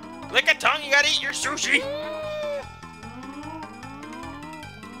sushi! Lick a tongue, you gotta eat your sushi!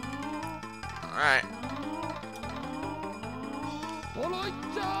 Alright.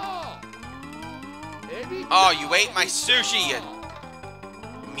 Oh, you ate my sushi, you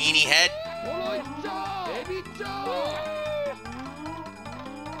meanie head.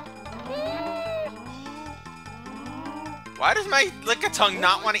 Why does my Lickitung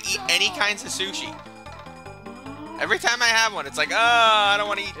not want to eat any kinds of sushi? Every time I have one, it's like, oh, I don't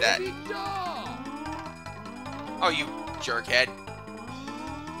want to eat that. Oh, you jerkhead.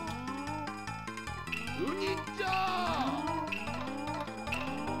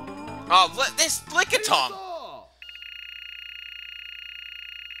 Oh, this Lickitung.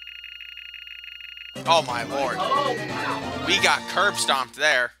 Oh, my lord. We got curb stomped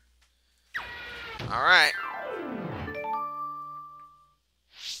there. All right.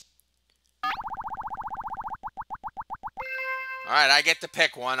 All right, I get to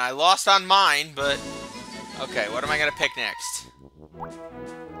pick one. I lost on mine, but... Okay, what am I going to pick next?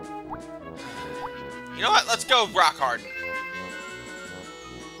 You know what? Let's go Rock Harden.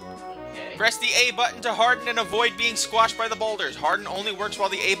 Okay. Press the A button to harden and avoid being squashed by the boulders. Harden only works while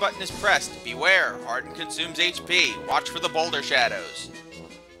the A button is pressed. Beware, harden consumes HP. Watch for the boulder shadows.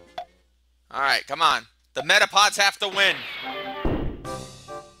 Alright, come on. The Metapods have to win.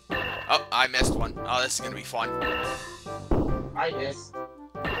 Oh, I missed one. Oh, this is going to be fun. I missed.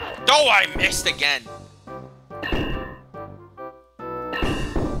 Oh, I missed again.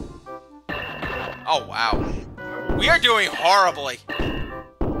 Oh, wow. We are doing horribly.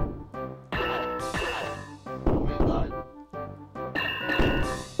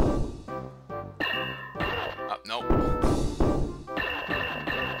 Oh, nope.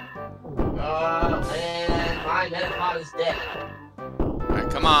 And my Metapod is dead. Alright,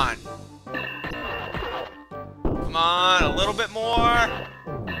 come on. Come on, a little bit more.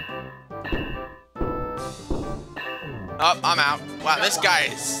 Oh, I'm out. Wow, this guy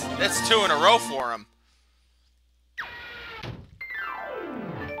is... That's 2 in a row for him.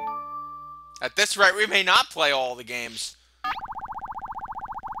 At this rate, we may not play all the games.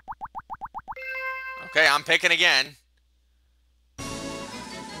 Okay, I'm picking again. This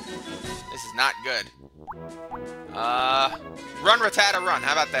is not good. Run, Rattata, run.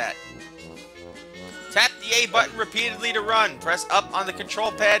 How about that? Tap the A button repeatedly to run. Press up on the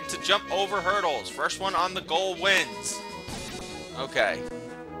control pad to jump over hurdles. First one on the goal wins. Okay.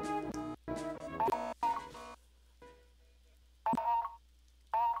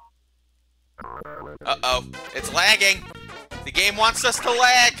 Uh-oh. It's lagging. The game wants us to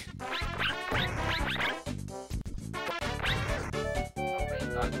lag.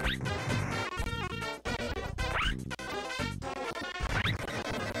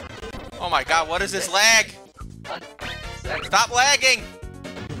 Oh my god, what is this lag? Stop lagging!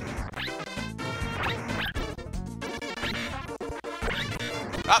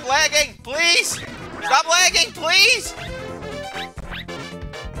 Stop lagging, please! Stop lagging, please!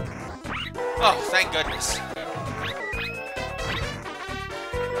 Oh, thank goodness.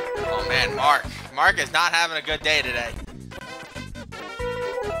 Oh man, Mark. Mark is not having a good day today.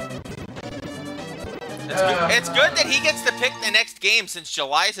 It's good that he gets to pick the next game since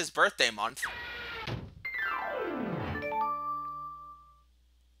July is his birthday month.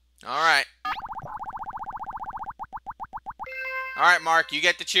 Alright. Alright, Mark, you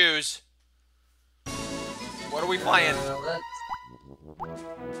get to choose. What are we playing?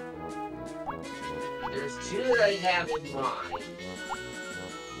 There's 2 that I have in mind.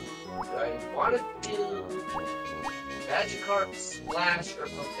 Do I want to do Magikarp, Splash, or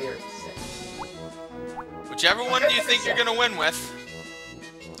Clefairy Set? Whichever one do you think you're gonna win with?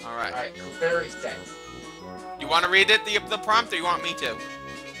 Alright. Alright, Clefairy Set. You want to read it, the prompt, or you want me to?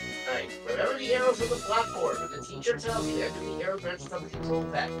 Alright, remember the arrows on the blackboard. When the teacher tells you enter the arrow branches on the control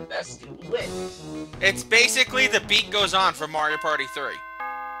pad, the best student wins. It's basically the beat goes on from Mario Party 3.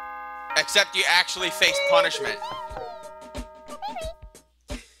 Except you actually face punishment.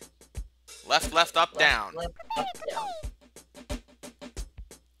 Left, left, up, down. Left, up, down.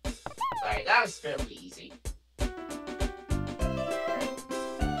 Alright, that was fairly easy.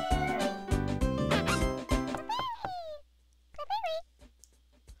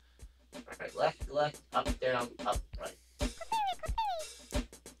 Alright, left, left, up, down, up, right.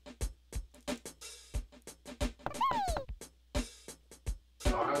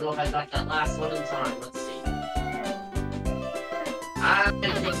 Oh, I don't know if I got that last one in time. Let's see. I'm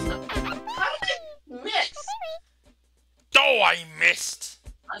taking the... How did I miss? Oh, I missed!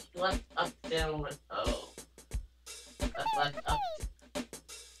 Left, left, up, down, left. Oh. Left, left, up.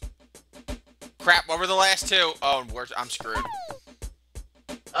 Crap, what were the last 2? Oh, I'm screwed.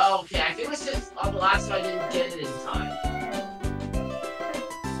 Oh, Okay, I think it was just on the last one I didn't get it in time.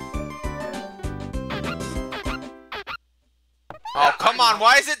 Oh, come on.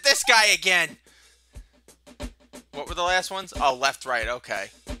 Why is it this guy again? What were the last ones? Oh, left, right. Okay.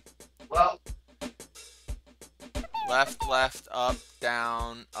 Well, left, left, up,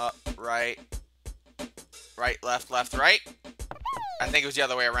 down, up, right. Right, left, right. I think it was the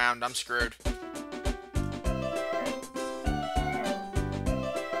other way around. I'm screwed.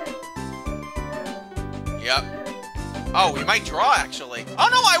 Yep. Oh, we might draw, actually. Oh,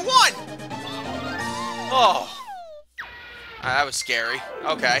 no, I won! Oh. That was scary.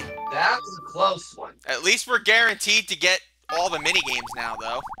 Okay. that was a close one. At least we're guaranteed to get all the mini games now,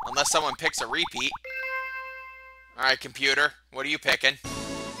 though. Unless someone picks a repeat. Alright, computer. What are you picking?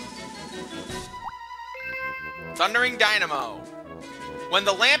 Thundering Dynamo. When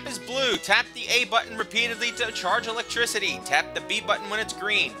the lamp is blue, tap the A button repeatedly to charge electricity. Tap the B button when it's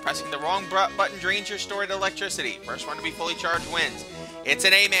green. Pressing the wrong button drains your stored electricity. First one to be fully charged wins. It's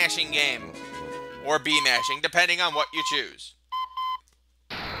an A mashing game. Or B mashing, depending on what you choose.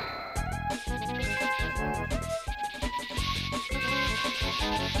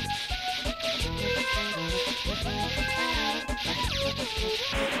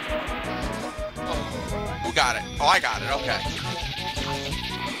 Oh, who got it? Oh, I got it. Okay.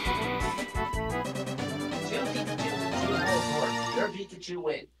 Your Pikachu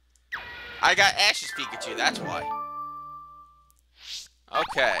win. I got Ash's Pikachu, that's why.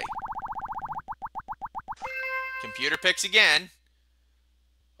 Okay. Computer picks again.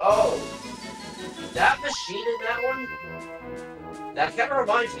 Oh, that machine in that one? That kind of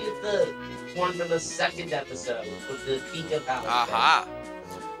reminds me of the one from the second episode with the Pika Palace. Aha.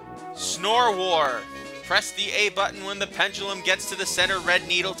 Snore War. Press the A button when the pendulum gets to the center red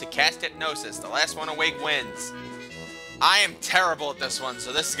needle to cast Hypnosis. The last one awake wins. I am terrible at this one,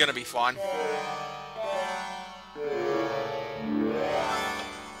 so this is going to be fun.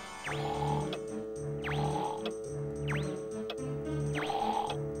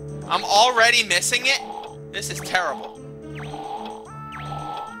 I'm already missing it? This is terrible.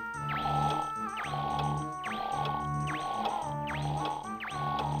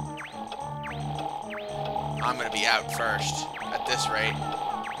 I'm going to be out first at this rate.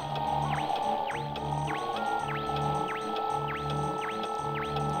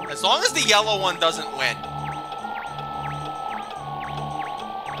 As long as the yellow one doesn't win.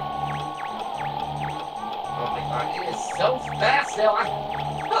 Oh my god, it is so fast now. I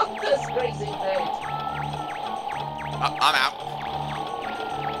love this crazy thing. I'm out.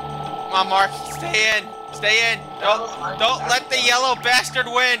 Come on, Mark. Stay in. Stay in. Don't let the yellow bastard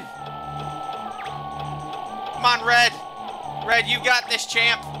win. Come on, Red. Red, you got this,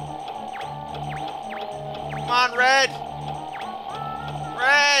 champ. Come on, Red.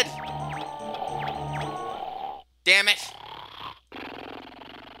 Red. Damn it.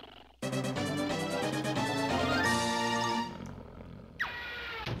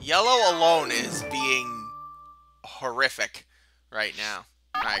 Yellow alone is being horrific right now.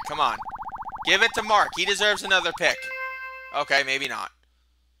 Alright, come on. Give it to Mark. He deserves another pick. Okay, maybe not.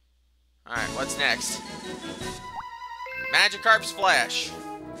 Alright, what's next? Magikarp Splash.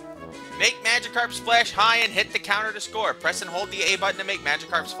 Make Magikarp Splash high and hit the counter to score. Press and hold the A button to make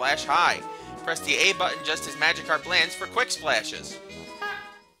Magikarp Splash high. Press the A button just as Magikarp lands for quick splashes.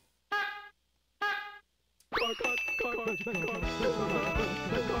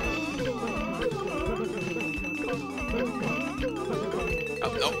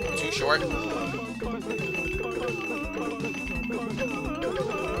 Oh, nope, too short.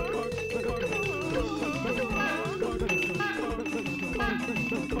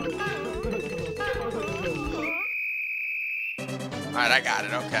 Alright, I got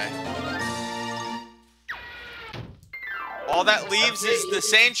it, okay. All that leaves is the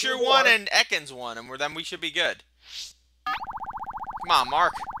Sandshrew one and Ekans one, and then we should be good. Come on,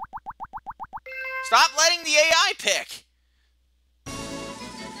 Mark. Stop letting the AI pick!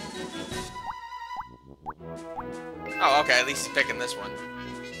 Oh, okay, at least he's picking this one.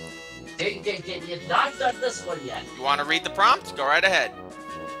 You've not done this one yet. You want to read the prompt? Go right ahead.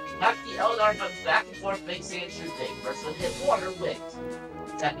 Tap the L comes back and forth, makes Sandshrew thing. First one hit water, wins.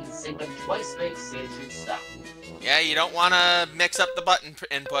 Tapping the same button twice makes Sandshrew stop. Yeah, you don't want to mix up the button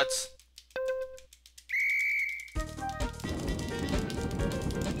inputs.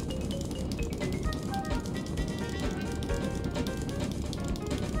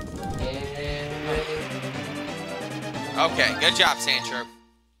 Okay, good job, Sandshrew.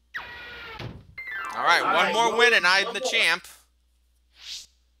 Alright, one more win and I'm the champ.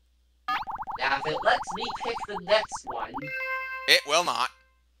 Now, if it lets me pick the next one... It will not.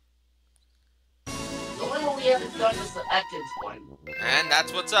 only one we haven't done is the Ekans one. And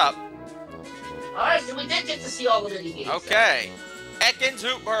that's what's up. Alright, so we did get to see all the mini games. Okay. Ekans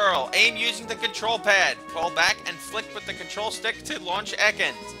Hoop Hurl. Aim using the control pad. Pull back and flick with the control stick to launch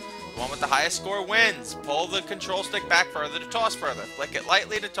Ekans. The one with the highest score wins. Pull the control stick back further to toss further. Flick it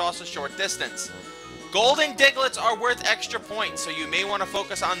lightly to toss a short distance. Golden Diglets are worth extra points, so you may want to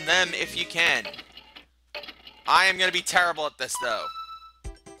focus on them if you can. I am going to be terrible at this, though.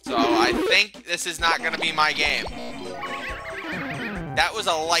 So I think this is not going to be my game. That was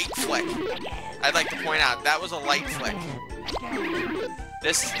a light flick. I'd like to point out, that was a light flick.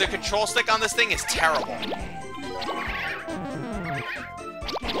 The control stick on this thing is terrible.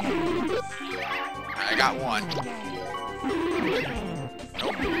 I got one.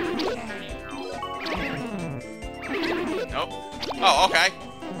 Nope. Nope. Oh, okay.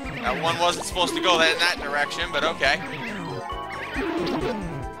 That one wasn't supposed to go in that direction, but okay.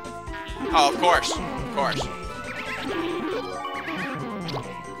 Oh, of course. Of course.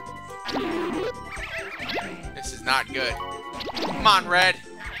 This is not good. Come on, Red.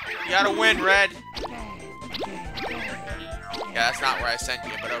 You gotta win, Red. Yeah, that's not where I sent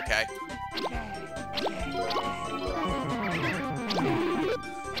you, but okay.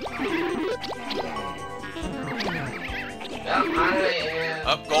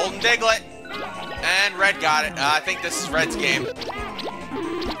 Up, Golden Diglett. And Red got it. I think this is Red's game.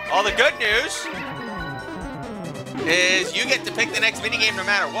 All the good news is you get to pick the next minigame no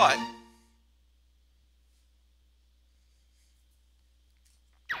matter what.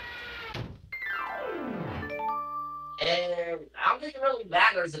 And I don't think it really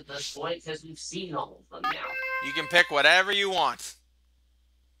matters at this point because we've seen all of them now. You can pick whatever you want.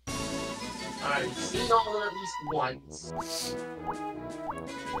 Alright, we've seen all of them at least once.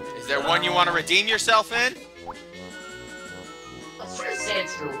 Is there one you want to redeem yourself in? Let's try the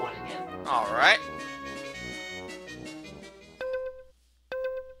Sandshrew one again. Alright.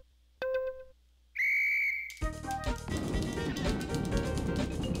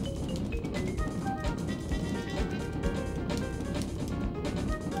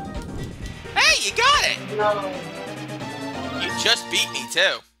 Hey, you got it! No. You just beat me,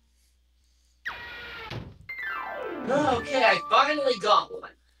 too. Okay, I finally got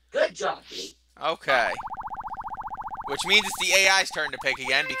one. Good job, Pete. Okay. Which means it's the AI's turn to pick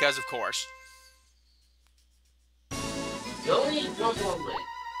again, because of course. You only need one more win.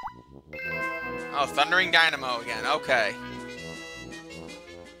 Oh, Thundering Dynamo again. Okay.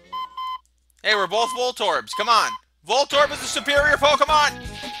 Hey, we're both Voltorbs. Come on. Voltorb is the superior Pokemon!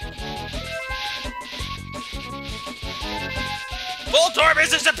 Voltorb is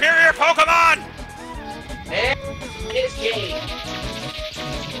the superior Pokemon! And it's game.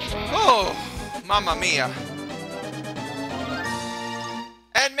 Oh, mamma mia.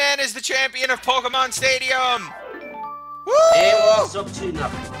 NMan is the champion of Pokémon Stadium! Woo! And we're also up 2-0.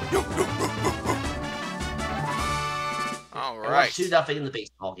 Alright. 2-0 in the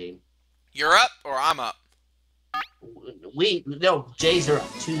baseball game. You're up, or I'm up? No, Jays are up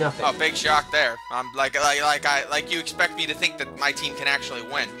 2-0. Oh, big shock there. I'm like you expect me to think that my team can actually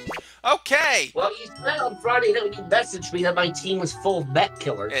win. Okay. Well, you said on Friday that when you messaged me that my team was full of Met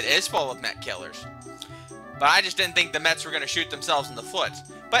killers. It is full of Met killers. But I just didn't think the Mets were going to shoot themselves in the foot.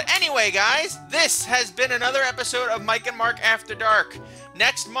 But anyway, guys, this has been another episode of Mike and Mark After Dark.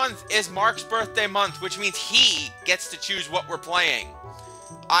 Next month is Mark's birthday month, which means he gets to choose what we're playing.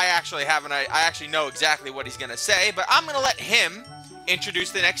 I actually know exactly what he's going to say, but I'm going to let him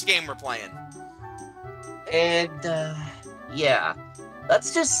introduce the next game we're playing. And, yeah.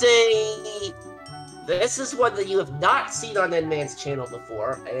 Let's just say this is one that you have not seen on NMan's channel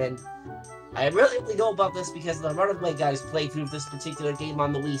before, and I really only know about this because the Runaway guys played through this particular game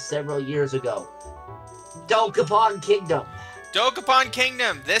on the Wii several years ago. Dokapon Kingdom. Dokapon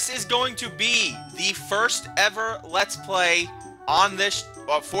Kingdom. This is going to be the first ever Let's Play on this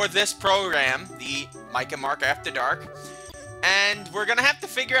for this program, the Mike and Mark After Dark, and we're gonna have to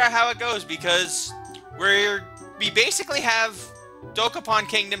figure out how it goes because we basically have Dokapon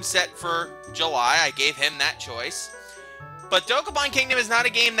Kingdom set for July. I gave him that choice. But Dokapon Kingdom is not a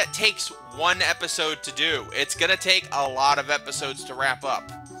game that takes one episode to do. It's going to take a lot of episodes to wrap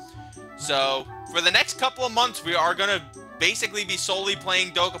up. So, for the next couple of months, we are going to basically be solely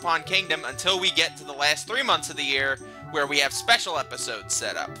playing Dokapon Kingdom until we get to the last 3 months of the year where we have special episodes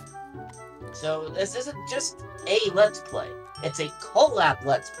set up. So, this isn't just a Let's Play. It's a collab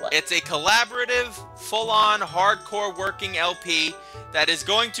Let's Play. It's a collaborative, full-on, hardcore working LP that is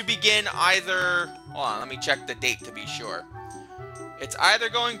going to begin either... Hold on, let me check the date to be sure. It's either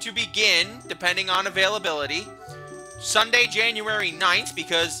going to begin, depending on availability, Sunday, January 9th,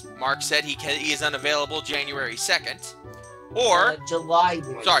 because Mark said he is unavailable January 2nd. Or... July.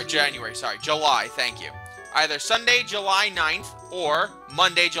 July, thank you. Either Sunday, July 9th, or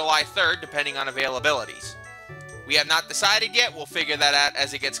Monday, July 3rd, depending on availabilities. We have not decided yet. We'll figure that out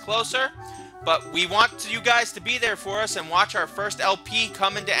as it gets closer. But we want you guys to be there for us and watch our first LP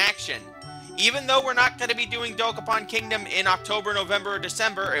come into action. Even though we're not going to be doing Dokapon Kingdom in October, November, or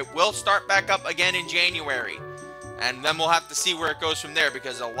December, it will start back up again in January. And then we'll have to see where it goes from there,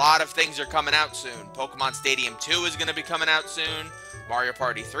 because a lot of things are coming out soon. Pokémon Stadium 2 is going to be coming out soon. Mario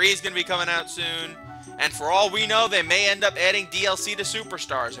Party 3 is going to be coming out soon. And for all we know, they may end up adding DLC to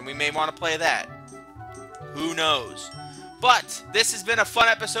Superstars, and we may want to play that. Who knows? But this has been a fun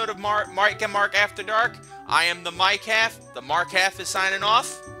episode of Mike and Mark After Dark. I am the Mike half. The Mark half is signing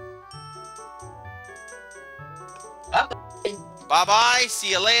off. Bye-bye.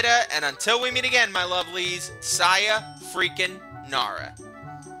 See you later. And until we meet again, my lovelies, Saya freaking Nara.